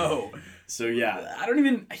 So, yeah. I don't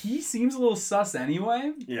even... He seems a little sus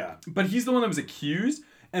anyway, Yeah. but he's the one that was accused,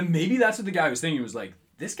 and maybe that's what the guy was thinking. He was like,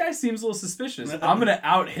 this guy seems a little suspicious. I'm gonna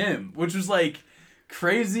out him, which was, like,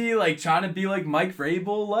 crazy, like, trying to be, like, Mike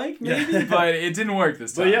Vrabel, like, maybe, Yeah. but it didn't work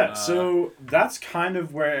this time. But, yeah, so that's kind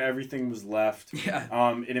of where everything was left.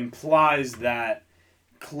 Yeah. It implies that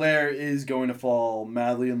Claire is going to fall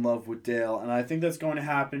madly in love with Dale, and I think that's going to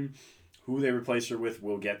happen. Who they replace her with,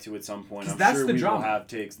 we'll get to at some point. 'Cause I'm that's sure the we drama. will have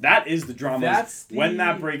takes. That is the drama. That's When the-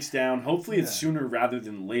 that breaks down, hopefully it's Yeah. sooner rather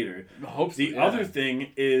than later. Hopes The other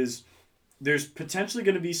thing is there's potentially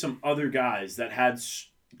going to be some other guys that had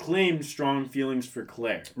claimed strong feelings for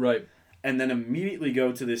Claire. Right. And then immediately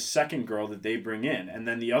go to this second girl that they bring in. And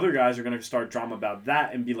then the other guys are going to start drama about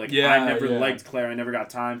that and be like, Yeah, I never yeah. liked Claire. I never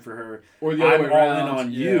got time for her. Or the other I'm way all around. in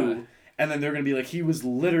on yeah. you. And then they're going to be like, he was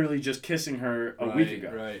literally just kissing her a week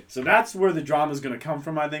ago. Right. So that's where the drama is going to come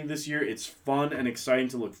from, I think, this year. It's fun and exciting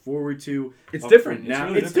to look forward to. It's But different. for Now, It's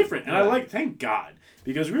really it's different. And I Yeah. thank God.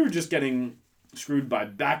 Because we were just getting screwed by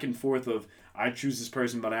back and forth of, I choose this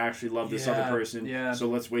person, but I actually love this other Yeah, person. yeah. So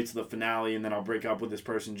let's wait till the finale, and then I'll break up with this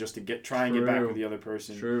person just to try and get back True. with the other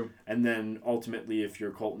person. True. And then ultimately, if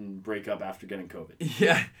you're Colton, break up after getting COVID.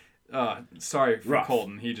 Yeah. Sorry for Rough.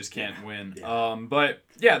 Colton. He just can't win. Yeah. But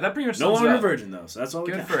yeah, that pretty much No sums it longer a up. virgin though, so that's all.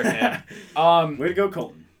 Good we for can. him. Way to go,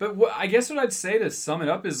 Colton. But I guess what I'd say to sum it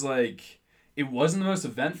up is like, it wasn't the most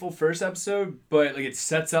eventful first episode, but like it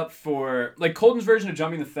sets up for like Colton's version of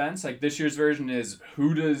jumping the fence. Like this year's version is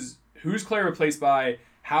who's Claire replaced by?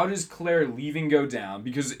 How does Claire leaving go down?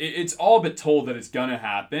 Because it's all but told that it's gonna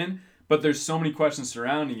happen, but there's so many questions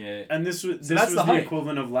surrounding it. And this was that's the the hype.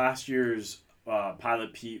 equivalent of last year's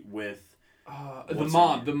Pilot Pete with. The What's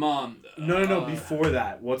her mom. No. Before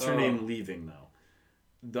that, what's her oh. name leaving though?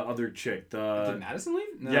 The other chick. Did Madison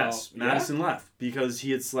leave? No. Yes, Yeah? Madison left because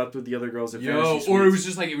he had slept with the other girls at Yo, Fantasy or it Suites. was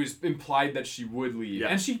just like it was implied that she would leave, Yeah.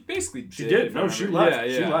 and she basically did. She did. if I No, she remember. left.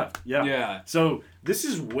 Yeah, She yeah. left. Yeah. Yeah. So this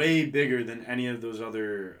is way bigger than any of those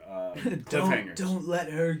other cliffhangers. Don't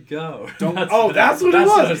let her go. Don't. That's what it I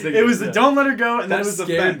was. was thinking, It was the yeah. don't let her go, and then That it was the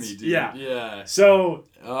scared fence. me, dude. Yeah. Yeah. So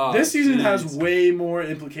Oh, this season has jeez. way more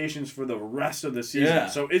implications for the rest of the season. Yeah.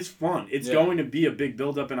 So it's fun. It's Yeah. going to be a big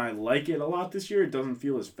build up, and I like it a lot this year. It doesn't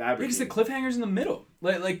feel as Because the fabricated. cliffhanger's in the middle.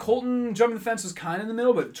 Like Colton jumping the fence was kind of in the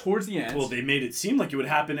middle, but towards the end. Well, they made it seem like it would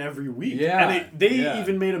happen every week. Yeah, And they yeah.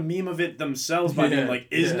 even made a meme of it themselves by Yeah, being like,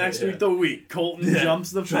 is yeah, next yeah. week the week? Colton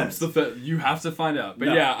jumps the fence. You have to find out. But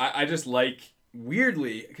No. yeah, I just like,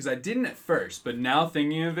 weirdly, because I didn't at first, but now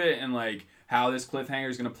thinking of it and like how this cliffhanger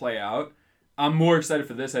is going to play out, I'm more excited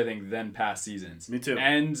for this, I think, than past seasons. Me too.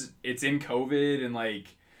 And it's in COVID, and like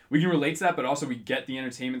we can relate to that, but also we get the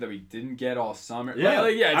entertainment that we didn't get all summer. Yeah,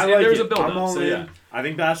 yeah. I like there's it. a build I'm up. all So in. yeah, I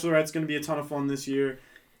think Bachelorette's going to be a ton of fun this year.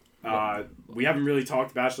 We haven't really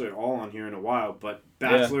talked Bachelor at all on here in a while, but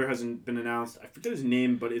Bachelor hasn't been announced. I forget his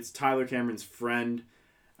name, but it's Tyler Cameron's friend.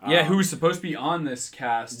 who was supposed to be on this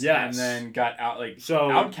cast, Yes. and then got So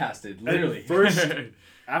outcasted, literally. first-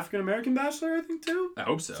 African American Bachelor, I think too. I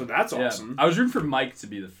hope so. So that's Yeah. awesome. I was rooting for Mike to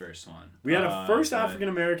be the first one. We had a first but- African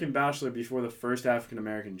American Bachelor before the first African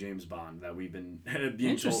American James Bond that we've been being told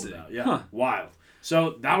Interesting. about. Yeah, Huh. wild.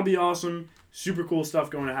 So that'll be awesome. Super cool stuff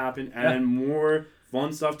going to happen, and more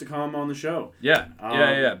fun stuff to come on the show. Yeah,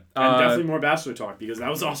 yeah. And definitely more Bachelor talk because that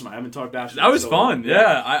was awesome. I haven't talked Bachelor. That was so fun. long.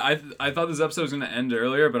 Yeah, I thought this episode was gonna end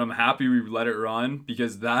earlier, but I'm happy we let it run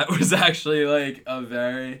because that was actually like a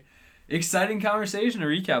very exciting conversation to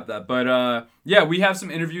recap that. But yeah, we have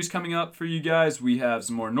some interviews coming up for you guys. We have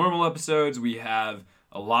some more normal episodes. We have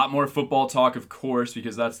a lot more football talk, of course,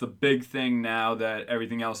 because that's the big thing now that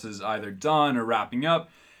everything else is either done or wrapping up.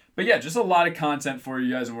 But yeah, just a lot of content for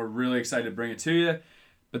you guys, and we're really excited to bring it to you.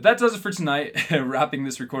 But that does it for tonight. Wrapping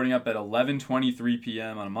this recording up at 11:23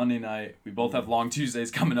 p.m. on a Monday night. We both have long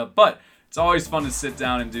Tuesdays coming up, but it's always fun to sit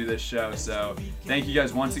down and do this show. So thank you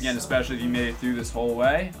guys once again, especially if you made it through this whole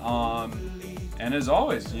way. And as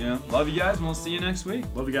always, love you guys, and we'll see you next week.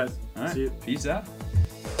 Love you guys. All right. See you. Peace out.